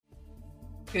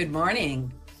Good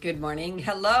morning. Good morning.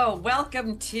 Hello.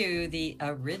 Welcome to the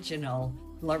original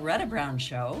Loretta Brown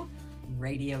Show,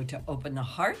 radio to open the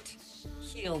heart,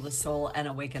 heal the soul, and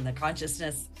awaken the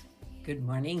consciousness. Good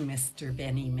morning, Mr.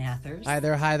 Benny Mathers. Hi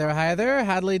there, hi there, hi there.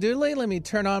 Hadley doodly. Let me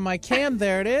turn on my cam.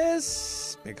 There it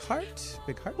is. Big heart.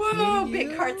 Big heart. Whoa,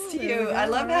 big hearts to you. I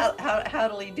love how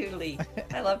howdly doodly.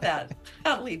 I love that.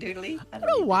 Howdly doodly. I don't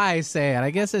know why I say it.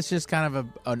 I guess it's just kind of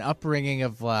an upbringing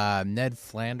of Ned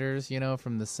Flanders,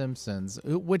 from The Simpsons,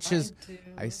 which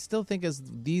I still think is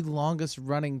the longest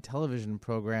running television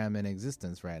program in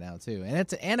existence right now, too. And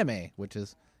it's anime, which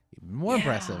is even more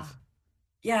impressive.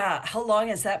 Yeah, how long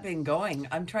has that been going?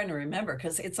 I'm trying to remember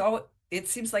because it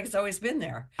seems like it's always been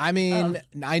there. I mean,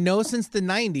 I know since the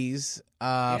 90s,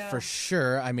 for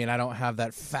sure. I mean, I don't have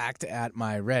that fact at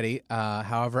my ready.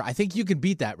 However, I think you can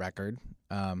beat that record.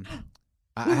 I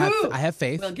have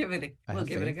faith. We'll give it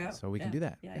a go. So we can do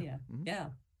that. Yeah.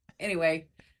 Anyway,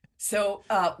 so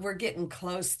we're getting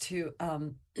close to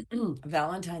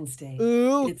Valentine's Day.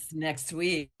 Ooh. It's next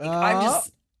week. I'm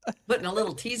just putting a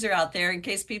little teaser out there in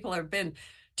case people have been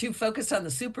too focused on the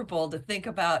Super Bowl to think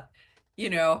about,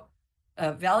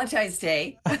 Valentine's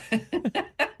Day.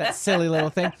 That silly little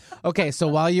thing. Okay, so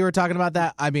while you were talking about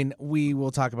that, I mean, we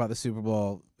will talk about the Super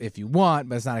Bowl if you want,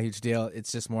 but it's not a huge deal.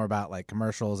 It's just more about like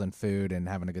commercials and food and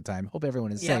having a good time. Hope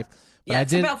everyone is safe. But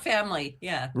it's about family.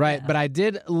 Yeah. Right, yeah. But I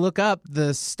did look up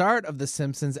the start of The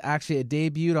Simpsons. Actually, it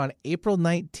debuted on April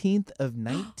 19th of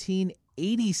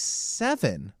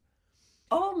 1987.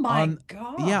 Oh my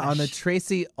gosh. Yeah, on the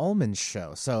Tracy Ullman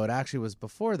show. So it actually was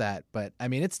before that, but I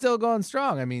mean, it's still going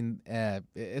strong. I mean,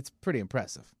 it's pretty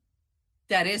impressive.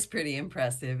 That is pretty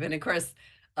impressive. And of course,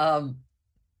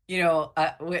 we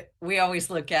always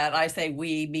look at, I say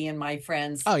we, me and my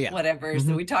friends, whatever. Mm-hmm.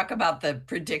 So we talk about the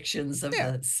predictions of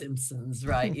the Simpsons,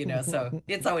 right? So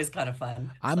it's always kind of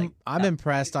fun. I'm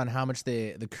impressed on how much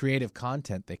the creative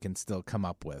content they can still come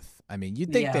up with. I mean,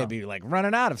 you'd think they'd be like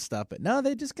running out of stuff, but no,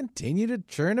 they just continue to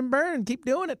churn and burn and keep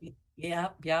doing it. Yeah.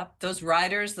 Those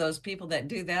writers, those people that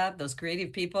do that, those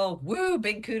creative people, woo,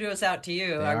 big kudos out to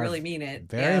you. I really mean it.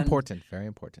 Very important. Very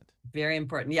important. Very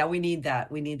important. Yeah, we need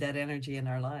that. We need that energy in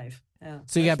our life. Yeah,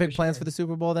 so you got big plans for the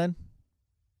Super Bowl then?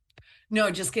 No,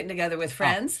 just getting together with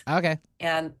friends. Oh, okay.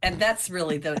 And that's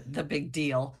really the big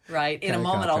deal, right? In a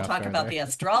moment, I'll talk about the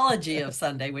astrology of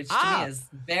Sunday, which to me is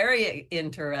very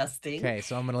interesting. Okay,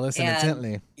 so I'm going to listen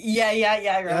intently.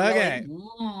 Yeah. Right? Okay.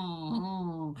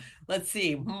 Let's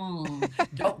see.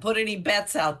 Don't put any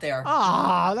bets out there.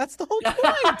 Oh, that's the whole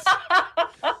point.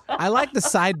 I like the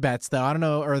side bets, though. I don't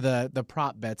know, or the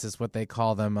prop bets is what they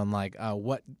call them on like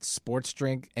what sports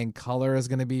drink and color is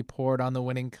going to be poured on the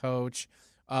winning coach.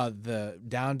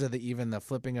 Down to even the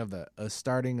flipping of the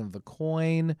starting of the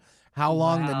coin, how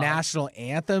long the national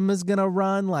anthem is gonna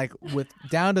run, like with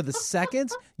down to the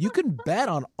seconds. You can bet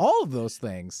on all of those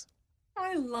things.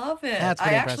 I love it.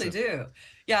 I actually do.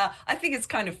 Yeah, I think it's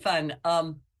kind of fun.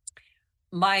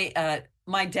 My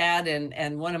dad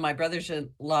and one of my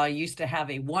brothers-in-law used to have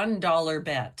a $1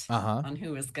 bet on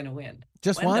who was going to win.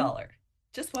 Just $1.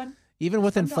 Just one. Even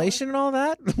with inflation and all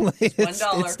that, $1.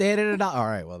 It stayed at $1. All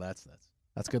right, well that's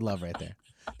good love right there.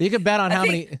 You can bet on how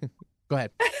many. Go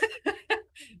ahead.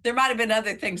 There might have been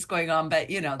other things going on, but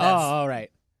that's. All right.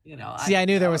 See, I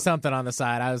knew there was something something on the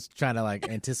side. I was trying to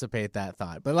anticipate that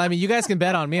thought. But I mean, you guys can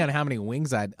bet on me on how many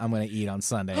wings I'm going to eat on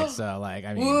Sunday. So I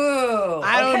don't know.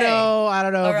 I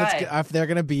don't know if they're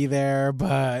going to be there,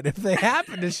 but if they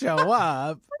happen to show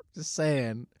up, just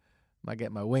saying, I might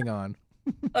get my wing on.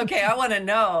 Okay, I want to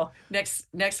know next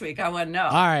week. I want to know.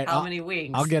 All right, how many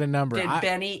wings? I'll get a number. Did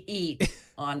Benny eat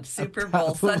on Super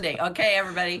Bowl Sunday? Okay,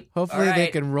 everybody. Hopefully they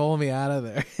can roll me out of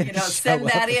there. Send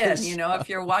that in. If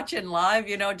you're watching live,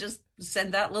 just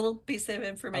send that little piece of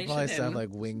information. I probably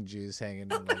have wing juice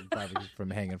hanging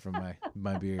from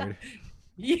my beard.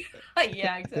 Yeah,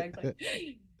 exactly.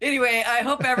 Anyway, I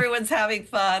hope everyone's having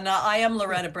fun. I am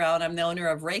Loretta Brown. I'm the owner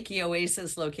of Reiki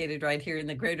Oasis, located right here in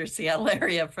the greater Seattle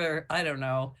area for,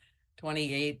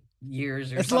 28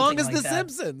 years or as something long as like The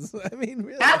that. Simpsons. I mean,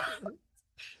 really.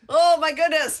 Oh, my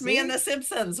goodness. See? Me and The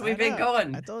Simpsons. We've been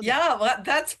going. Yeah, well,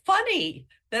 that's funny.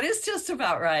 That is just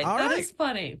about right. That is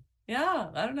funny. Yeah,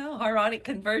 I don't know. Harmonic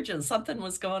convergence. Something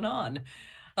was going on.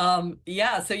 So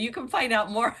you can find out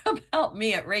more about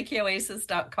me at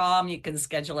ReikiOasis.com. You can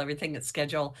schedule everything at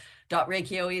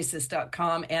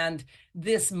schedule.ReikiOasis.com. And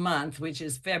this month, which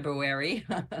is February,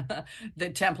 the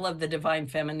Temple of the Divine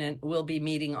Feminine will be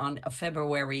meeting on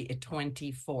February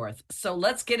 24th. So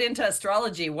let's get into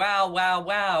astrology.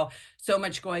 Wow. So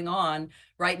much going on.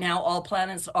 Right now, all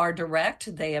planets are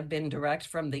direct. They have been direct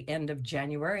from the end of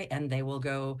January, and they will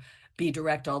be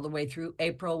direct all the way through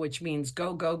April, which means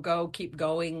go, go, go, keep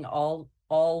going,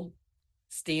 all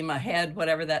steam ahead,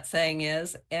 whatever that saying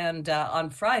is. And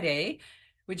on Friday,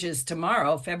 which is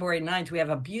tomorrow, February 9th, we have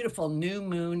a beautiful new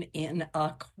moon in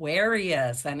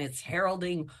Aquarius, and it's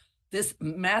heralding this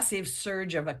massive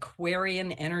surge of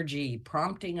Aquarian energy,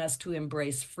 prompting us to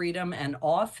embrace freedom and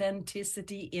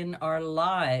authenticity in our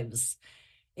lives.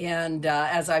 And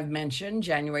as I've mentioned,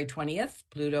 January 20th,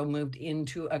 Pluto moved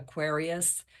into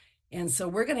Aquarius. And so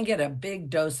we're going to get a big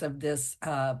dose of this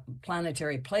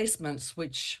planetary placements,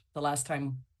 which the last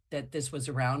time that this was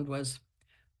around was,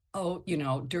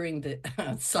 during the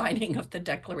signing of the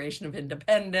Declaration of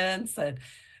Independence and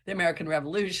the American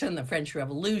Revolution, the French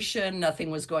Revolution. Nothing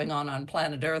was going on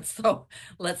planet Earth. So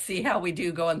let's see how we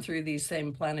do going through these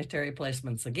same planetary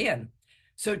placements again.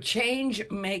 So change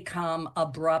may come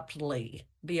abruptly.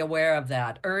 Be aware of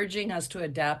that, urging us to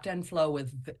adapt and flow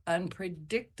with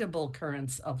unpredictable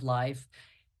currents of life.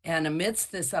 And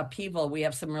amidst this upheaval, we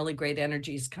have some really great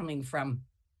energies coming from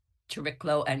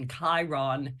Triklo and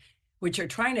Chiron, which are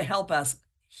trying to help us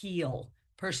heal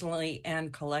personally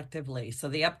and collectively. So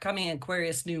the upcoming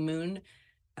Aquarius new moon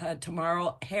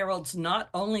tomorrow heralds not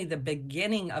only the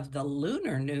beginning of the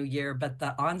lunar new year, but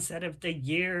the onset of the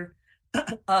year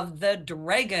of the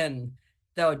dragon,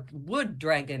 the wood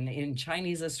dragon in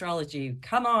Chinese astrology.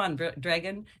 Come on,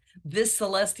 dragon. This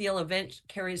celestial event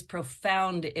carries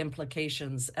profound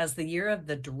implications, as the year of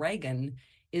the dragon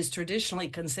is traditionally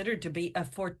considered to be a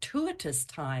fortuitous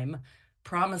time,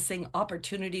 promising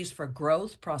opportunities for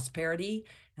growth, prosperity,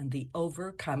 and the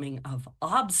overcoming of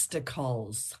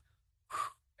obstacles.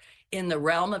 In the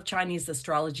realm of Chinese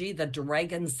astrology, the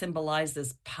dragon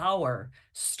symbolizes power,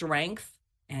 strength,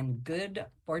 and good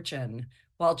fortune.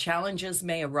 While challenges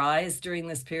may arise during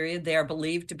this period, they are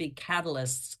believed to be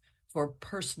catalysts for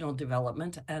personal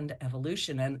development and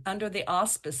evolution. And under the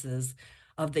auspices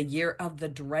of the year of the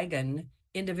dragon,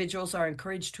 individuals are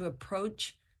encouraged to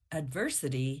approach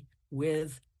adversity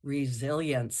with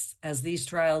resilience, as these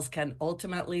trials can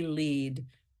ultimately lead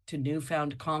to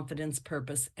newfound confidence,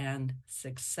 purpose, and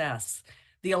success.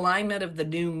 The alignment of the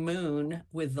new moon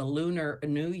with the lunar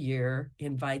new year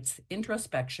invites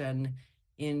introspection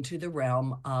into the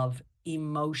realm of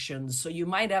emotions. So you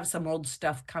might have some old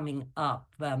stuff coming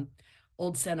up,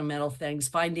 old sentimental things,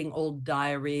 finding old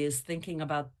diaries, thinking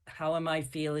about how am I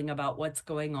feeling about what's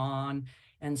going on,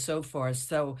 and so forth.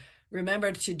 So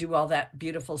remember to do all that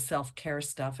beautiful self-care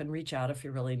stuff and reach out if you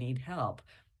really need help.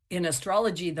 In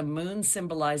astrology, the moon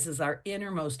symbolizes our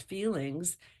innermost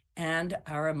feelings and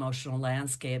our emotional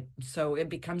landscape. So it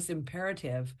becomes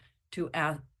imperative to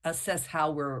assess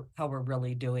how we're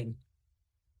really doing.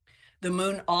 The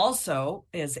moon also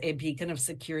is a beacon of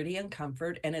security and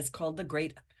comfort, and it's called the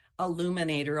Great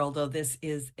Illuminator, although this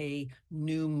is a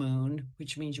new moon,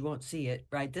 which means you won't see it,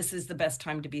 right? This is the best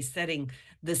time to be setting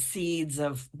the seeds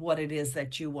of what it is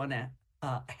that you want to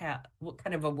have, what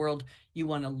kind of a world you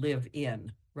want to live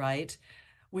in, right?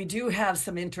 We do have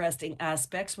some interesting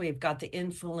aspects. We've got the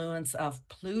influence of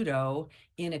Pluto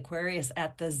in Aquarius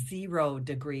at the 0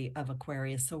 degree of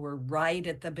Aquarius. So we're right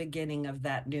at the beginning of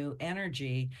that new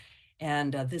energy.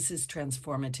 And this is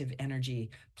transformative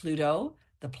energy. Pluto,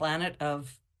 the planet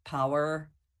of power,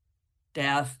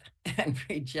 death, and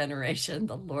regeneration,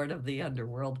 the Lord of the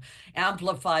underworld,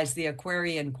 amplifies the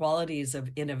Aquarian qualities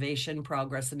of innovation,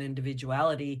 progress, and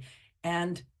individuality,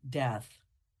 and death.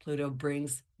 Pluto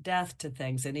brings death to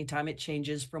things. Anytime it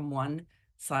changes from one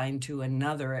sign to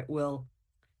another, it will,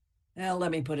 well, let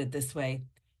me put it this way.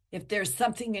 If there's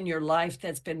something in your life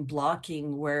that's been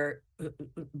blocking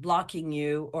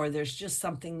you, or there's just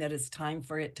something that it's time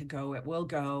for it to go, it will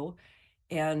go.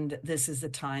 And this is a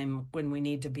time when we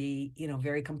need to be,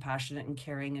 very compassionate and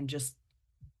caring and just,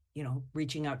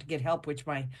 reaching out to get help, which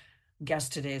my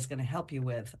guest today is going to help you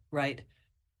with, right?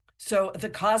 So the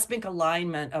cosmic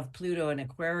alignment of Pluto and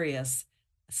Aquarius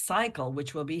cycle,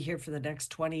 which will be here for the next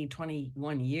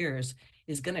 21 years,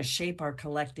 is going to shape our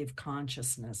collective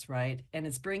consciousness, right? And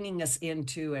it's bringing us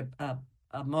into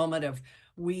a moment of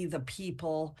we the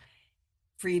people,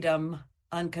 freedom,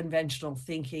 unconventional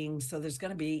thinking. So there's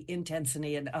going to be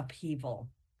intensity and upheaval,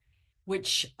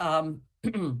 which,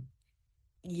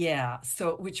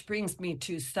 which brings me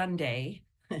to Sunday,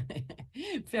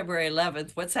 February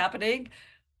 11th. What's happening?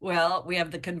 Well, we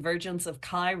have the convergence of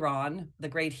Chiron, the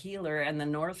great healer, and the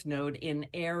North Node in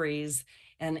Aries.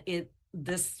 And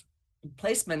this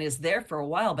placement is there for a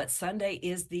while, but Sunday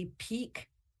is the peak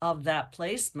of that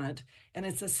placement. And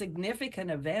it's a significant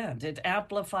event. It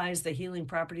amplifies the healing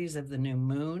properties of the new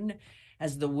moon,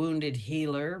 as the wounded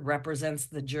healer represents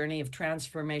the journey of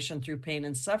transformation through pain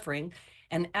and suffering.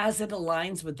 And as it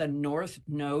aligns with the North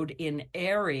Node in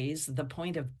Aries, the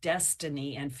point of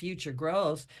destiny and future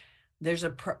growth, there's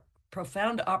a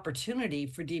profound opportunity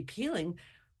for deep healing,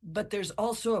 but there's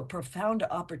also a profound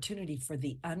opportunity for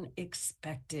the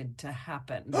unexpected to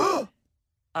happen.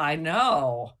 I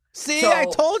know. See, I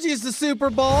told you it's the Super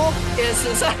Bowl. Is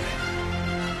this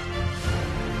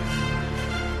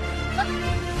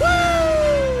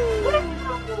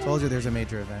Told you there's a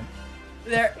major event.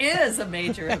 There is a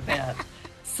major event.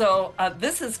 So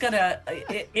this is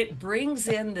it brings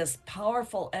in this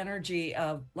powerful energy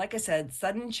of, like I said,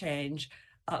 sudden change,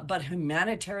 but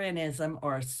humanitarianism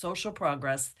or social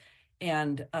progress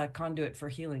and a conduit for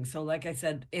healing. So like I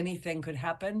said, anything could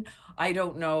happen. I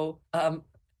don't know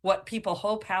what people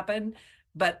hope happen,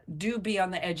 but do be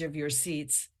on the edge of your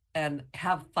seats and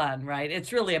have fun, right?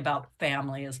 It's really about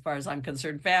family as far as I'm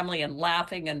concerned, family and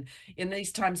laughing. And in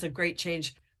these times of great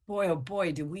change, boy, oh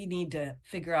boy, do we need to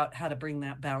figure out how to bring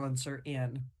that balancer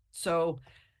in. So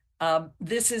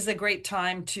this is a great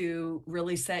time to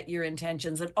really set your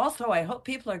intentions. And also, I hope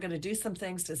people are going to do some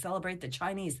things to celebrate the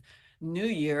Chinese New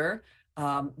Year.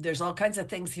 There's all kinds of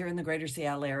things here in the greater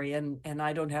Seattle area, and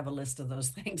I don't have a list of those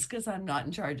things because I'm not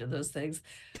in charge of those things.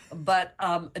 But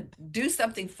do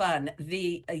something fun.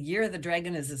 The Year of the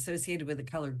Dragon is associated with the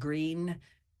color green,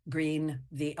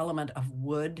 the element of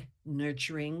wood,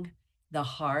 nurturing, the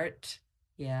heart.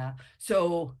 Yeah.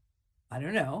 So I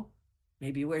don't know,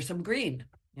 maybe wear some green,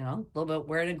 a little bit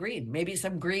wearing a green. Maybe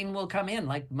some green will come in,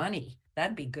 like money.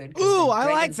 That'd be good. Ooh, I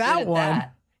like that one.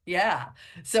 That. Yeah.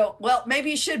 So, well, maybe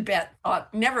you should bet on,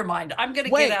 never mind. I'm going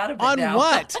to get out of it now. On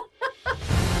what?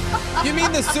 You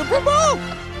mean the Super Bowl?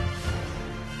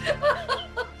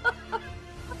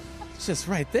 It's just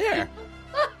right there.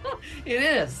 It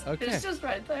is. Okay. It's just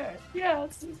right there. Yeah,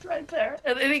 it's just right there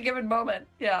at any given moment.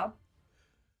 Yeah.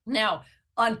 Now,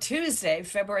 on Tuesday,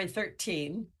 February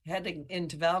 13, heading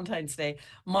into Valentine's Day,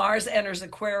 Mars enters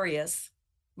Aquarius.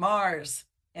 Mars,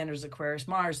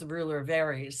 the ruler of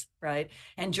Aries, right?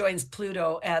 And joins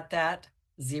Pluto at that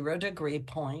 0-degree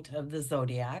point of the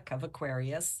zodiac of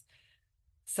Aquarius.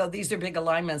 So these are big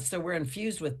alignments. So we're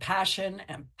infused with passion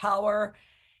and power,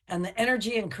 and the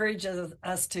energy encourages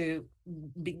us to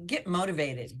get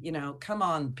motivated. Come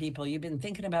on, people. You've been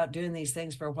thinking about doing these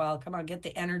things for a while. Come on, get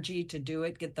the energy to do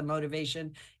it, get the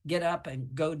motivation, get up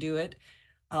and go do it.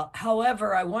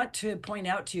 However, I want to point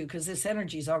out to you, because this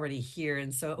energy is already here,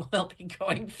 and so we'll be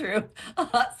going through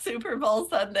Super Bowl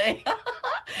Sunday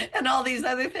and all these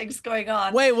other things going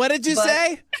on. Wait, what did you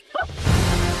say?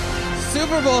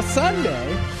 Super Bowl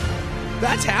Sunday?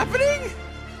 That's happening?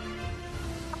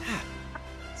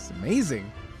 It's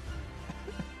amazing.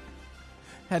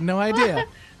 Had no idea.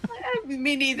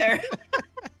 Me neither.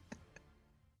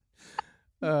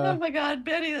 Oh my God,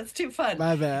 Benny, that's too fun.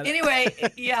 My bad. Anyway,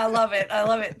 yeah, I love it.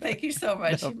 Thank you so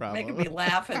much. No problem. You're making me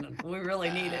laugh, and we really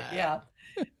need it. Yeah.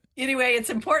 Anyway, it's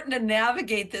important to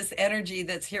navigate this energy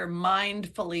that's here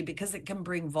mindfully, because it can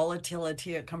bring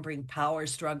volatility, it can bring power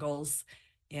struggles,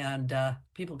 and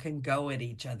people can go at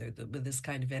each other with this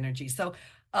kind of energy. So,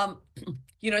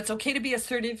 it's okay to be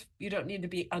assertive. You don't need to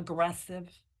be aggressive.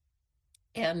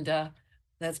 And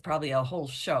that's probably a whole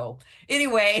show.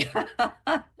 Anyway.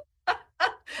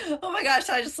 Oh my gosh,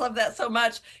 I just love that so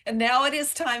much. And now it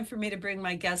is time for me to bring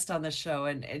my guest on the show.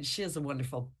 And she is a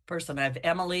wonderful person. I have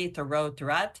Emily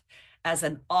Thoreau-Thurat as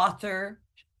an author,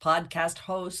 podcast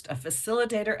host, a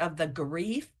facilitator of the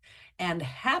Grief and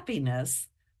Happiness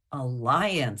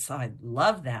Alliance. I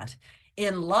love that.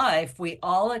 In life, we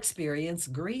all experience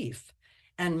grief.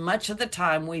 And much of the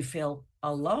time we feel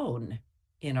alone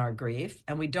in our grief,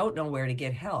 and we don't know where to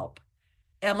get help.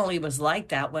 Emily was like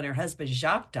that when her husband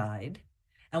Jacques died.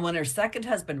 And when her second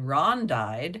husband, Ron,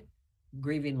 died,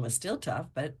 grieving was still tough,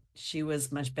 but she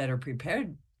was much better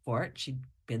prepared for it. She'd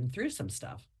been through some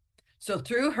stuff. So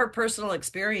through her personal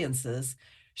experiences,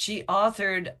 she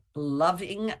authored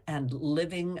Loving and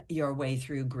Living Your Way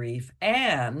Through Grief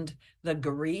and the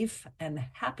Grief and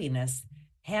Happiness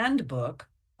Handbook,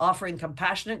 offering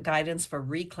compassionate guidance for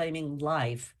reclaiming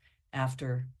life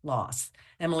after loss.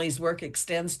 Emily's work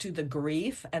extends to the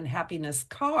Grief and Happiness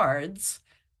cards.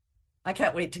 I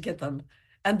can't wait to get them.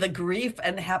 And the Grief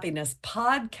and Happiness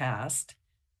podcast,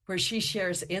 where she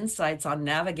shares insights on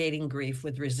navigating grief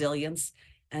with resilience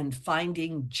and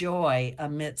finding joy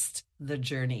amidst the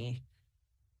journey.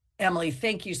 Emily,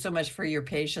 thank you so much for your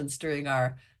patience during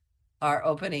our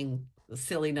opening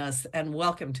silliness, and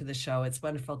welcome to the show. It's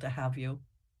wonderful to have you.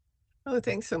 Oh,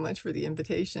 thanks so much for the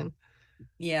invitation.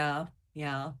 Yeah.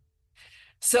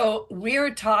 So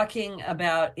we're talking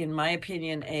about, in my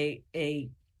opinion, a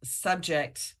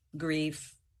subject,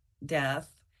 grief, death,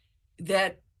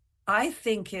 that I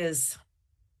think is,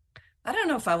 I don't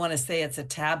know if I want to say it's a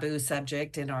taboo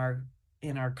subject in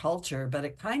our culture, but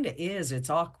it kind of is. It's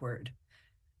awkward.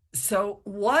 So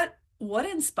what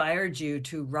inspired you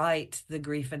to write the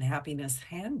Grief and Happiness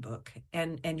Handbook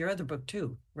and your other book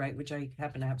too, right? Which I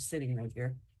happen to have sitting right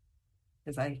here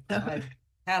because I've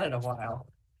had it a while.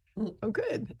 Oh,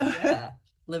 good. Yeah,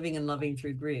 living and loving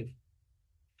through grief.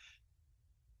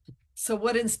 So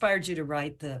what inspired you to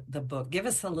write the book? Give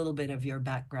us a little bit of your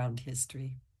background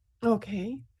history.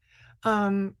 Okay.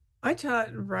 Um, I taught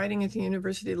writing at the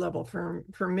university level for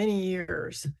many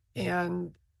years,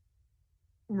 and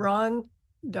Ron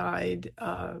died.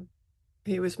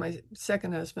 He was my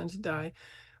second husband to die.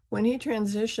 When he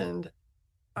transitioned,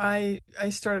 I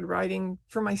started writing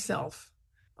for myself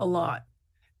a lot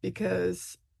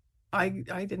because I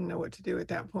didn't know what to do at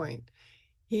that point.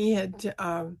 He had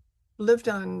lived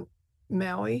on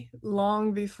Maui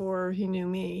long before he knew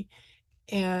me,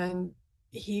 and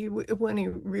when he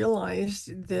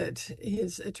realized that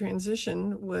his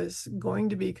transition was going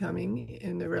to be coming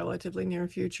in the relatively near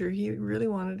future, he really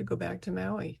wanted to go back to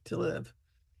Maui to live.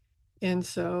 And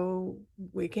so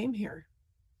we came here.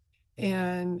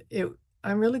 And it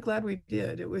I'm really glad we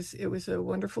did. It was a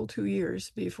wonderful 2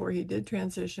 years before he did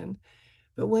transition.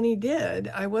 But when he did,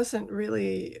 I wasn't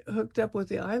really hooked up with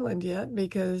the island yet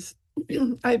because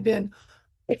I'd been,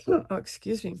 oh,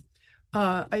 excuse me,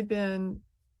 I'd been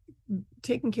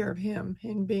taking care of him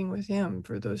and being with him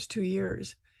for those 2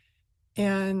 years.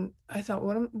 And I thought,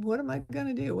 what am I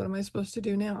going to do? What am I supposed to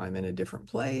do now? I'm in a different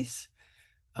place.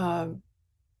 Um,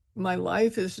 my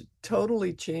life has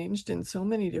totally changed in so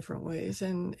many different ways,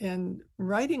 and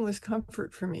writing was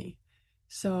comfort for me.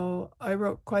 So I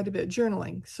wrote quite a bit,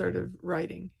 journaling sort of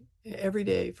writing every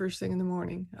day, first thing in the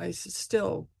morning.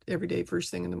 Still every day,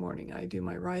 first thing in the morning, I do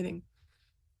my writing.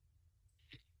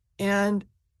 And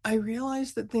I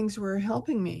realized that things were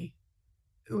helping me,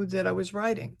 that I was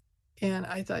writing. And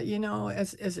I thought,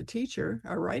 as a teacher,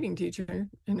 a writing teacher,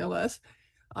 no less,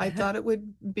 I thought it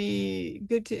would be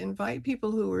good to invite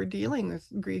people who were dealing with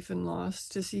grief and loss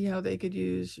to see how they could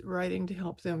use writing to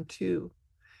help them too.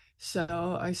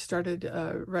 So I started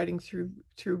writing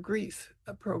through grief,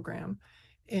 a program,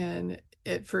 and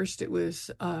at first it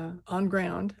was on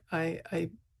ground. I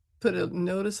put a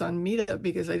notice on Meetup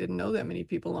because I didn't know that many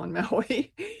people on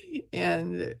Maui,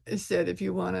 and said, if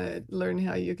you want to learn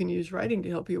how you can use writing to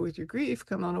help you with your grief,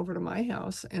 come on over to my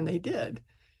house, and they did.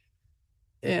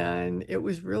 And it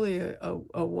was really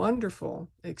a wonderful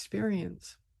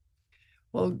experience.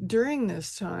 Well, during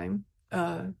this time,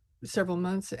 several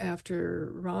months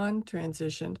after Ron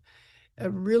transitioned, a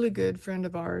really good friend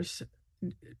of ours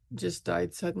just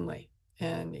died suddenly.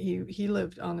 And he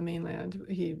lived on the mainland.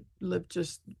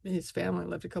 His family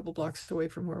lived a couple blocks away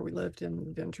from where we lived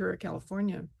in Ventura,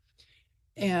 California.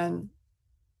 And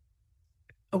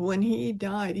when he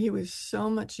died, he was so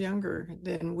much younger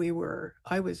than we were.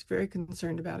 I was very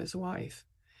concerned about his wife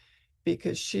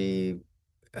because she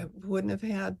wouldn't have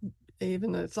had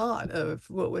even a thought of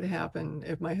what would happen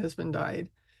if my husband died.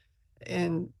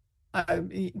 And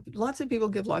lots of people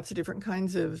give lots of different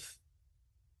kinds of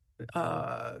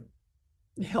uh,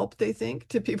 help, they think,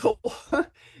 to people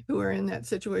who are in that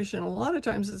situation. A lot of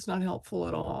times it's not helpful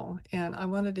at all. And I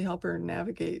wanted to help her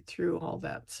navigate through all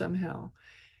that somehow.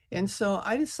 And so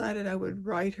I decided I would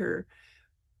write her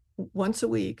once a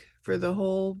week for the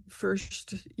whole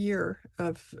first year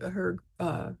of her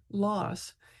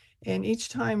loss, and each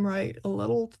time write a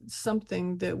little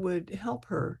something that would help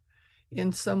her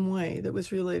in some way that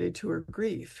was related to her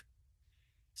grief.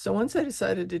 So once I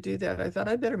decided to do that, I thought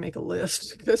I'd better make a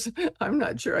list because I'm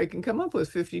not sure I can come up with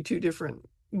 52 different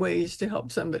ways to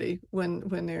help somebody when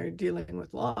they're dealing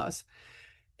with loss.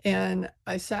 And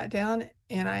I sat down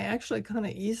and I actually kind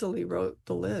of easily wrote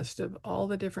the list of all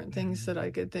the different things that I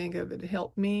could think of. It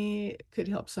helped me, it could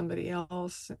help somebody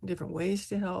else, different ways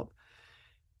to help.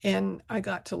 And I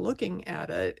got to looking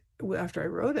at it after I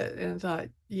wrote it and thought,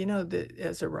 that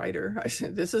as a writer, I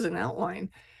said, this is an outline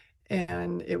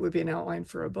and it would be an outline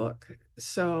for a book.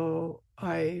 So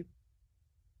I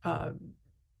uh,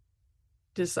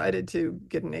 decided to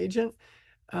get an agent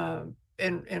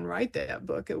and write that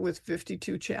book with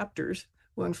 52 chapters,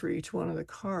 one for each one of the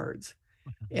cards.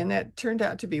 And that turned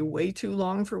out to be way too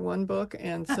long for one book.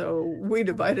 And so we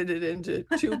divided it into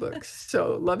two books.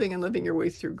 So Loving and Living Your Way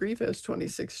Through Grief has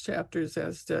 26 chapters,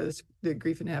 as does the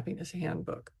Grief and Happiness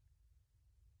Handbook.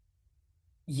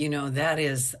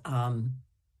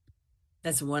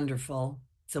 That's wonderful.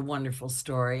 It's a wonderful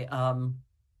story. I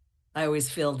always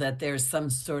feel that there's some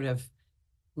sort of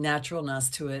naturalness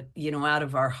to it, out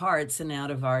of our hearts and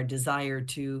out of our desire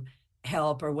to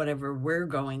help or whatever we're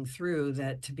going through,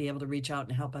 that to be able to reach out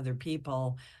and help other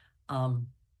people. um,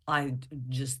 I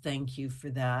just thank you for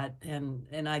that,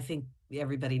 and I think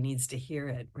everybody needs to hear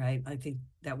it, right? I think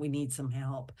that we need some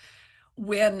help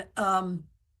when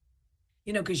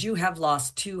because you have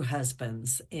lost two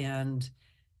husbands, and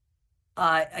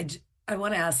I I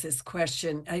want to ask this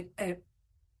question. I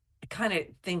kind of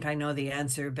think I know the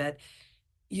answer, but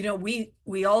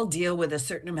we all deal with a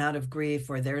certain amount of grief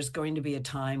where there's going to be a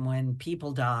time when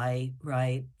people die,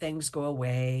 right? Things go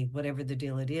away, whatever the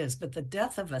deal it is. But the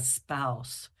death of a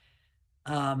spouse,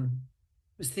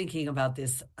 was thinking about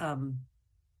this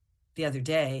the other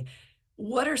day.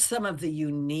 What are some of the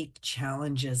unique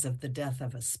challenges of the death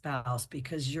of a spouse?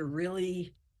 Because you're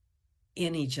really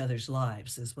in each other's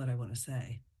lives, is what I want to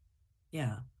say.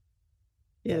 Yeah.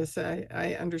 Yes,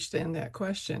 I understand that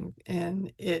question,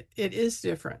 and it is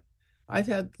different. I've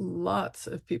had lots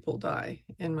of people die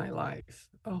in my life,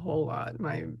 a whole lot.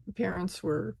 My parents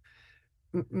were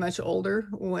much older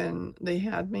when they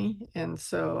had me, and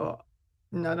so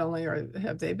not only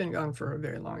have they been gone for a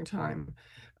very long time,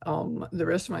 the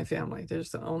rest of my family,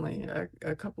 there's only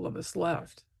a couple of us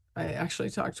left. I actually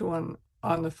talked to one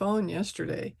on the phone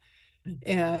yesterday,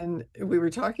 and we were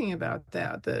talking about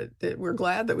that we're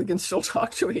glad that we can still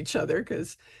talk to each other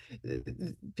because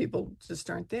people just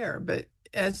aren't there. But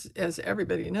as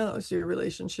everybody knows, your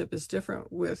relationship is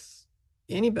different with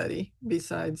anybody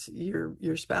besides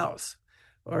your spouse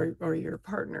or your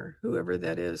partner, whoever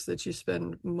that is that you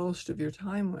spend most of your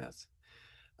time with.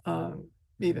 um,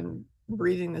 Even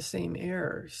breathing the same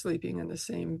air, sleeping in the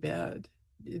same bed,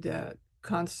 that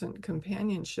constant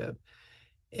companionship.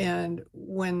 And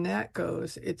when that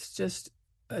goes, it's just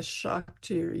a shock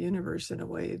to your universe in a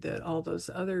way that all those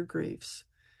other griefs,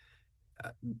 uh,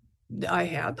 I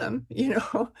had them,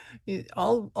 all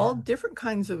Yeah. different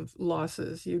kinds of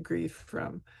losses you grieve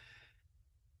from.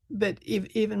 But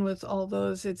even with all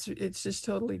those, it's just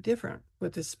totally different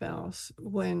with a spouse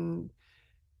when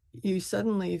you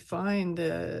suddenly find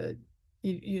that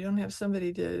you don't have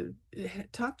somebody to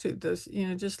talk to, those,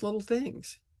 just little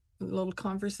things, little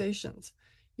conversations.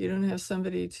 You don't have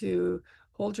somebody to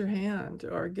hold your hand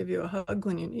or give you a hug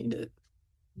when you need it.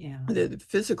 Yeah. The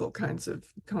physical kinds of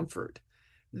comfort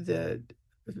that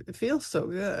feels so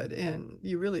good, and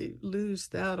you really lose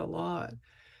that a lot.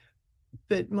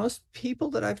 But most people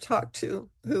that I've talked to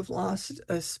who've lost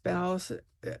a spouse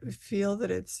feel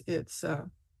that it's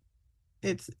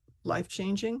life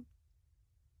changing.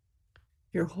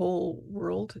 Your whole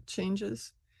world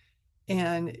changes,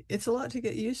 and it's a lot to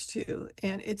get used to,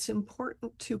 and it's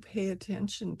important to pay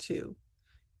attention to.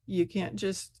 You can't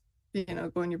just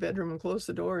go in your bedroom and close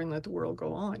the door and let the world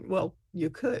go on. Well, you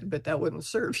could, but that wouldn't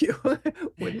serve you.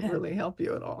 Wouldn't really help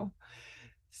you at all.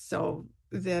 So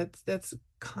that's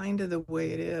kind of the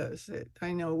way it is.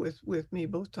 I know with me,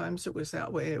 both times it was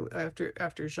that way.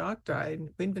 After Jacques died,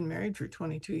 we'd been married for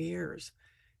 22 years,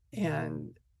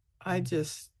 and I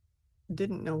just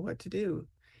didn't know what to do.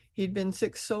 He'd been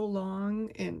sick so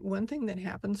long, and one thing that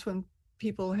happens when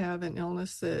people have an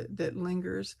illness that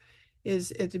lingers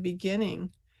is at the beginning,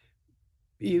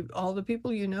 you all the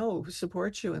people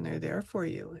support you and they're there for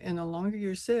you. And the longer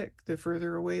you're sick, the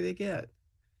further away they get.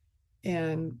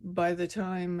 And by the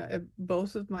time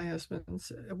both of my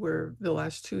husbands were, the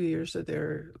last 2 years of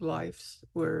their lives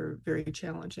were very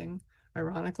challenging.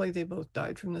 Ironically, they both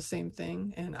died from the same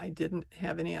thing, and I didn't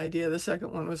have any idea the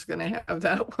second one was going to have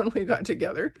that when we got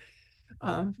together.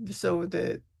 So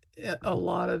that a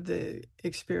lot of the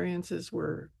experiences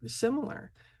were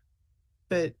similar.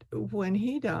 But when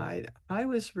he died, I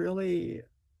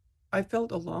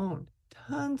felt alone.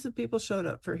 Tons of people showed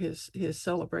up for his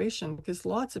celebration because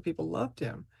lots of people loved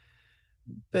him,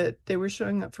 but they were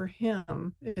showing up for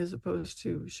him as opposed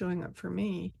to showing up for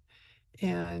me.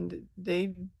 And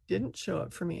they didn't show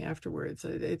up for me afterwards.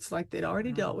 It's like they'd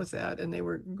already Wow. dealt with that and they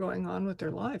were going on with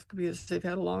their life because they've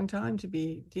had a long time to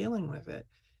be dealing with it.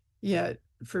 Yet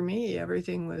for me,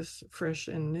 everything was fresh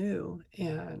and new.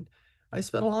 And I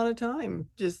spent a lot of time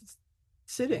just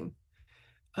sitting,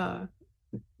 uh,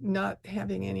 not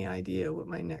having any idea what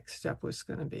my next step was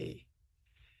going to be.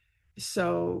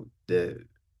 So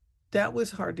that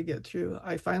was hard to get through.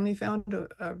 I finally found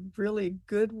a really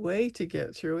good way to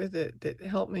get through it that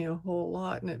helped me a whole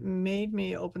lot. And it made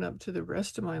me open up to the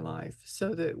rest of my life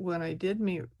so that when I did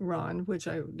meet Ron, which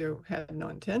I there had no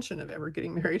intention of ever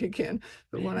getting married again,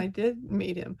 but when I did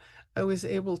meet him, I was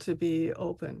able to be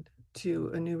open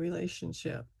to a new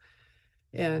relationship.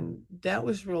 And that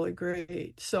was really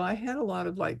great. So I had a lot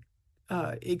of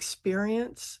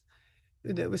experience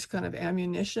that was kind of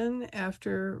ammunition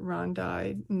after Ron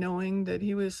died, knowing that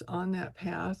he was on that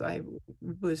path. I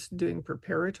was doing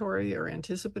preparatory or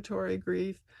anticipatory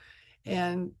grief.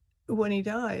 And when he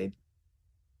died,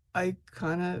 I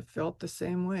kind of felt the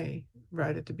same way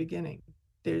right at the beginning.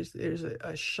 There's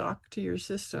a shock to your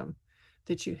system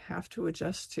that you have to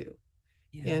adjust to.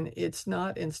 Yeah. And it's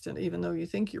not instant, even though you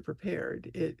think you're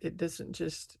prepared, it doesn't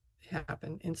just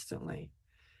happen instantly.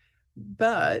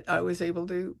 But I was able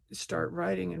to start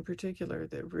writing in particular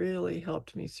that really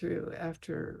helped me through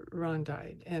after Ron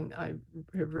died. And I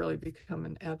have really become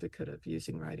an advocate of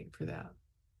using writing for that.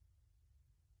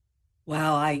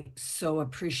 Wow, I so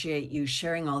appreciate you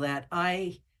sharing all that.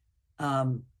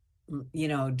 Um,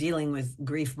 dealing with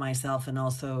grief myself and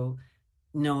also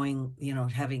knowing,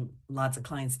 having lots of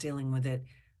clients dealing with it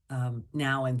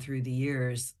now and through the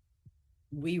years,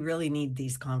 we really need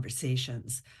these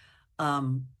conversations.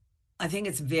 Um, I think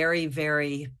it's very,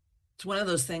 very, it's one of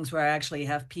those things where I actually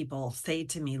have people say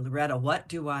to me, Loretta,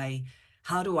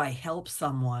 how do I help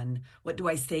someone? What do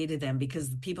I say to them? Because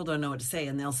people don't know what to say.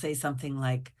 And they'll say something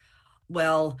like,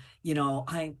 well,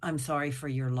 I'm sorry for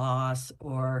your loss,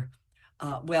 or,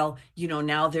 well,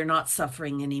 now they're not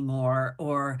suffering anymore,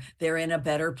 or they're in a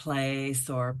better place,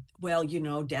 or, well,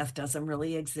 death doesn't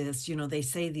really exist. They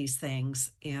say these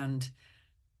things, and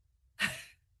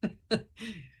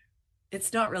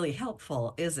it's not really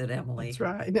helpful, is it, Emily? That's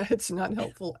right. It's not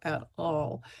helpful at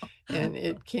all. And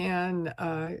it can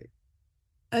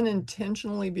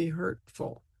unintentionally be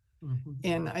hurtful. Mm-hmm.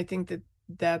 And I think that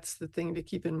that's the thing to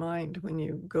keep in mind when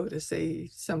you go to say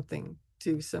something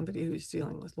to somebody who's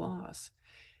dealing with loss.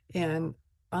 And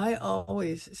I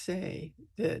always say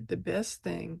that the best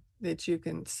thing that you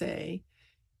can say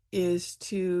is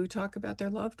to talk about their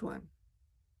loved one.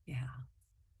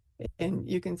 Yeah. And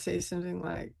you can say something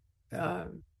like,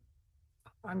 I'm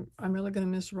really going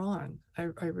to miss Ron. I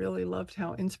really loved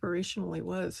how inspirational he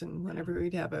was. And whenever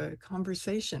we'd have a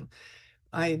conversation,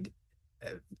 I'd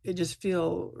just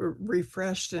feel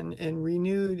refreshed and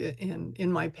renewed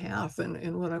in my path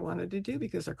and what I wanted to do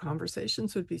because our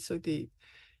conversations would be so deep.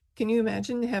 Can you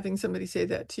imagine having somebody say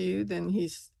that to you? Then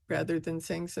he's rather than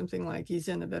saying something like he's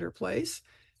in a better place.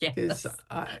 Because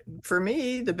Yes. for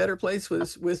me, the better place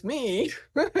was with me,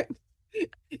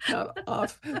 not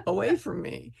off away from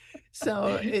me.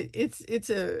 So it's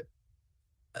a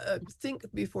think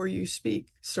before you speak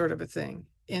sort of a thing,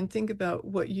 and think about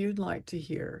what you'd like to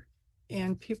hear.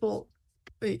 And people,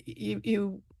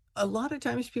 you a lot of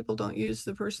times people don't use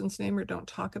the person's name or don't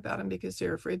talk about them because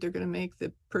they're afraid they're going to make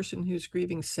the person who's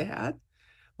grieving sad.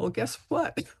 Well, guess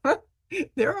what?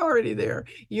 They're already there.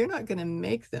 You're not going to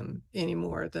make them any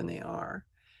more than they are.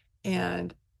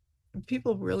 And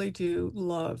people really do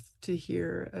love to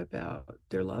hear about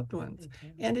their loved ones.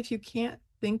 And if you can't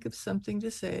think of something to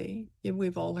say,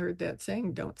 we've all heard that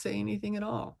saying, don't say anything at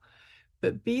all,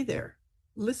 but be there,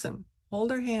 listen,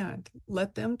 hold their hand,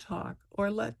 let them talk, or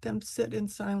let them sit in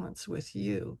silence with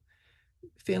you,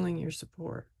 feeling your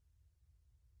support.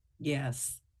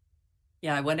 Yes.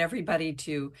 Yeah, I want everybody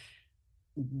to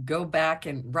go back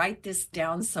and write this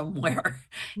down somewhere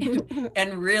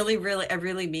and really, really, I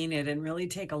really mean it and really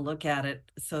take a look at it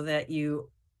so that you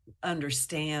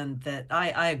understand that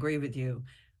I agree with you.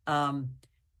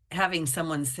 Having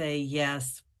someone say,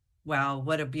 yes, wow,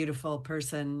 what a beautiful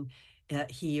person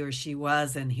he or she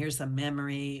was, and here's a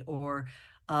memory, or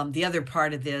the other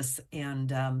part of this,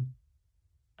 and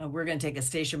we're going to take a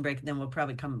station break, and then we'll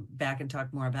probably come back and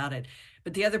talk more about it.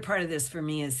 But the other part of this for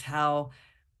me is how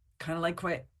kind of like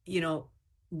what,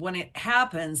 when it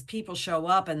happens, people show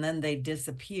up and then they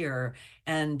disappear.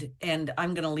 And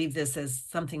I'm going to leave this as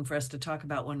something for us to talk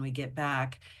about when we get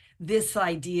back. This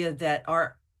idea that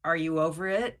are you over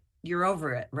it? You're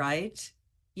over it, right?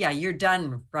 Yeah, you're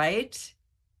done, right?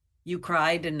 You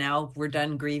cried and now we're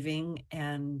done grieving.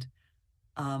 And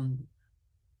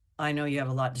I know you have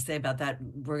a lot to say about that.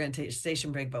 We're going to take a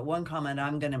station break, but one comment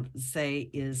I'm going to say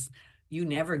is you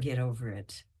never get over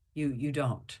it. You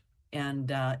don't.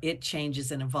 And it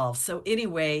changes and evolves. So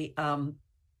anyway, I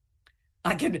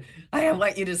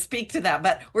want you to speak to that,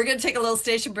 but we're going to take a little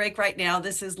station break right now.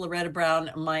 This is Loretta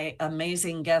Brown. My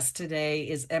amazing guest today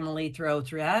is Emily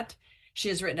Throat. She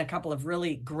has written a couple of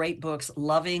really great books,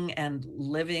 Loving and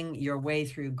Living Your Way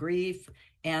Through Grief,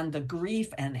 and the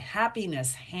Grief and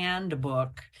Happiness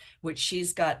Handbook, which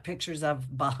she's got pictures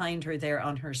of behind her there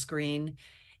on her screen.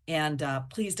 And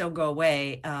please don't go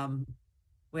away.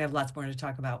 We have lots more to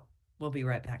talk about. We'll be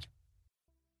right back.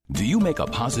 Do you make a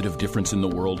positive difference in the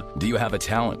world? Do you have a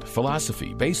talent,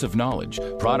 philosophy, base of knowledge,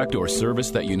 product, or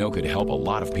service that you know could help a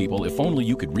lot of people if only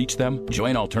you could reach them?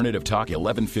 Join Alternative Talk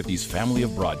 1150's family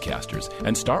of broadcasters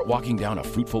and start walking down a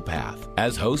fruitful path.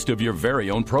 As host of your very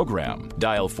own program,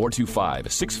 dial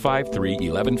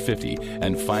 425-653-1150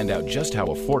 and find out just how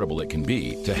affordable it can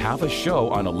be to have a show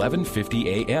on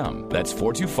 1150 AM. That's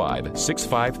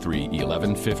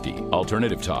 425-653-1150.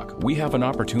 Alternative Talk. We have an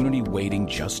opportunity waiting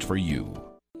just for you.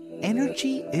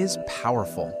 Energy is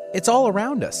powerful. It's all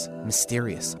around us,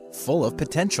 mysterious, full of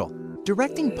potential.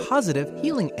 Directing positive,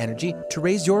 healing energy to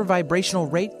raise your vibrational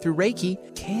rate through Reiki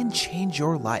can change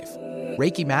your life.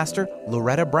 Reiki Master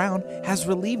Loretta Brown has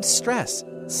relieved stress,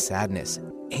 sadness,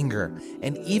 anger,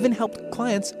 and even helped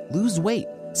clients lose weight,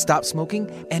 stop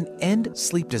smoking, and end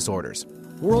sleep disorders.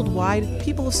 Worldwide,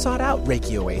 people have sought out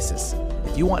Reiki Oasis.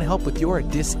 If you want help with your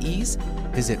dis-ease,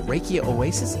 visit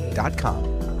ReikiOasis.com.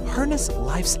 Harness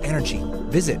life's energy.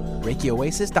 Visit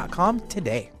ReikiOasis.com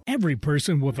today. Every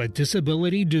person with a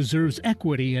disability deserves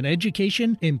equity in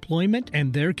education, employment,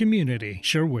 and their community.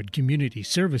 Sherwood Community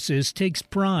Services takes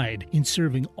pride in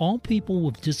serving all people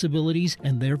with disabilities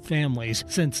and their families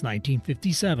since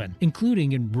 1957,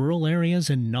 including in rural areas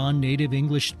and non-native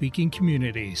English-speaking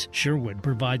communities. Sherwood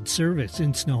provides service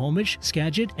in Snohomish,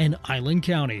 Skagit, and Island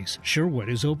counties. Sherwood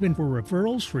is open for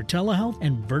referrals for telehealth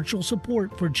and virtual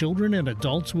support for children and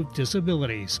adults with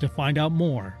disabilities. To find out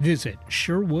more, visit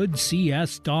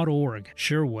sherwoodcs.org.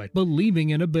 Sherwood, believing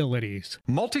in abilities.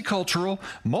 Multicultural,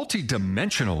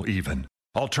 multidimensional even.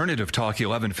 Alternative Talk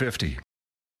 1150.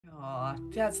 Aw,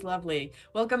 that's lovely.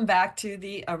 Welcome back to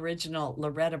the original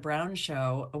Loretta Brown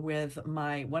Show with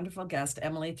my wonderful guest,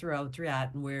 Emily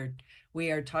Thoreau-Triat, and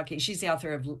we are talking. She's the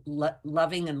author of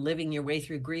Loving and Living Your Way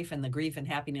Through Grief and the Grief and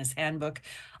Happiness Handbook.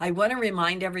 I want to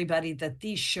remind everybody that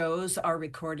these shows are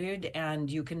recorded and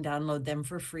you can download them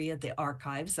for free at the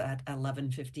archives at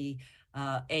 1150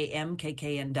 AM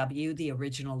KKNW, the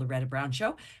original Loretta Brown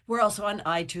Show. We're also on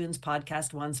iTunes,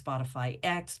 Podcast One, Spotify,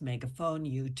 X, Megaphone,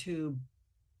 YouTube,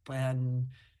 and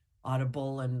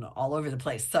Audible, and all over the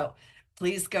place. So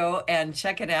please go and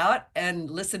check it out and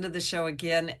listen to the show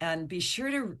again, and be sure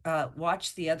to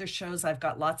watch the other shows. I've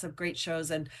got lots of great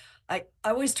shows, and I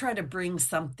always try to bring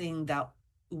something that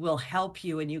will help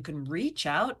you, and you can reach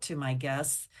out to my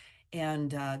guests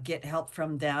and get help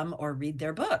from them or read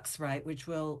their books, right? Which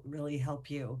will really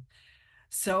help you.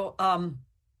 So,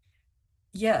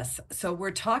 yes. So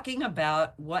we're talking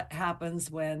about what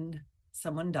happens when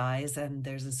someone dies, and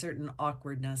there's a certain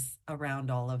awkwardness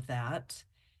around all of that.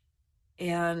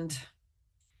 And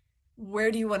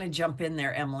where do you want to jump in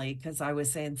there, Emily? Because I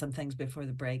was saying some things before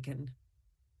the break, and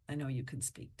I know you can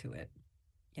speak to it.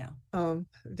 Yeah.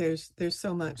 There's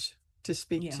so much to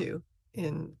speak to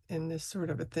in this sort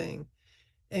of a thing,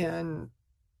 and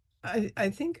I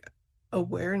think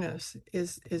awareness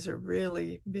is a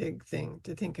really big thing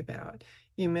to think about.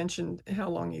 You mentioned how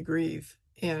long you grieve,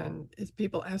 and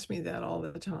people ask me that all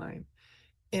the time,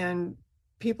 and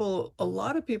a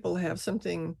lot of people have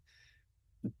something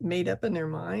made up in their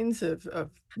minds of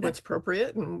what's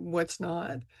appropriate and what's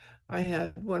not. I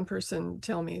had one person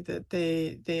tell me that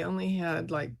they only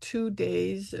had like 2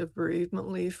 days of bereavement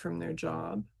leave from their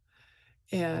job.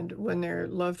 And when their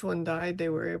loved one died, they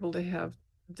were able to have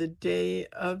the day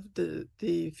of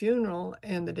the funeral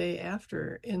and the day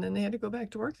after, and then they had to go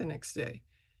back to work the next day.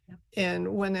 Yep.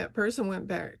 And when that person went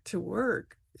back to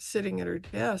work, sitting at her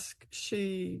desk,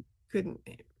 she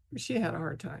had a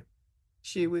hard time.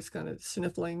 She was kind of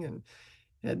sniffling and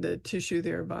had the tissue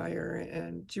there by her,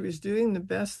 and she was doing the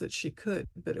best that she could,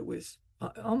 but it was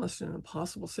almost an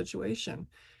impossible situation.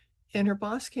 And her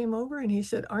boss came over and he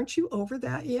said, "Aren't you over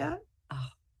that yet?" Oh.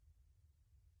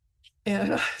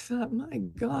 And I thought, my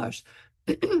gosh,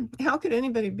 how could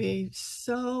anybody be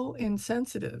so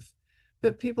insensitive?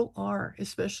 But people are,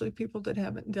 especially people that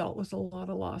haven't dealt with a lot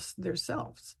of loss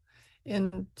themselves.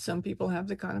 And some people have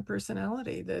the kind of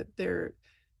personality that they're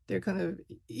kind of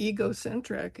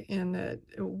egocentric, in that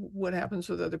what happens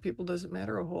with other people doesn't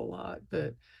matter a whole lot.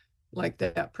 But like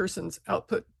that person's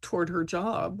output toward her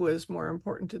job was more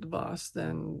important to the boss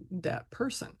than that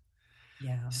person.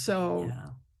 Yeah. So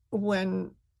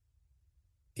when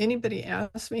anybody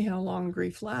asks me how long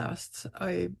grief lasts,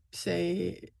 I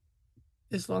say,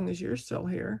 as long as you're still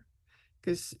here,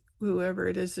 because whoever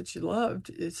it is that you loved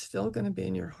is still going to be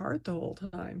in your heart the whole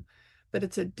time, but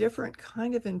it's a different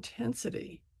kind of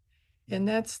intensity. And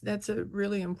that's a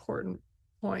really important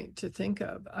point to think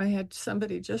of. I had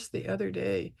somebody just the other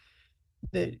day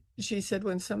that she said,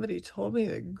 when somebody told me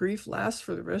that grief lasts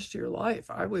for the rest of your life,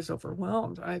 I was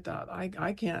overwhelmed. I thought,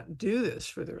 I can't do this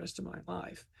for the rest of my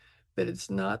life. but it's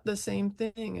not the same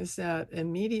thing as that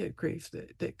immediate grief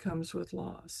that comes with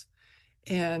loss.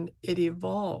 And it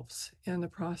evolves in the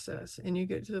process, and you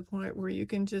get to the point where you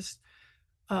can just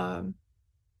um,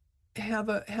 have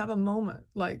a moment.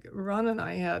 Like Ron and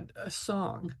I had a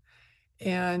song,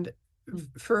 and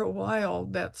for a while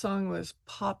that song was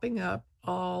popping up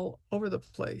all over the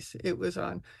place. It was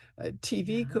on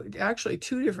TV, actually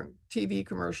two different TV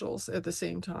commercials at the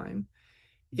same time.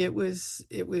 It was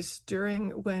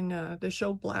during when the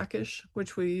show Blackish,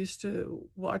 which we used to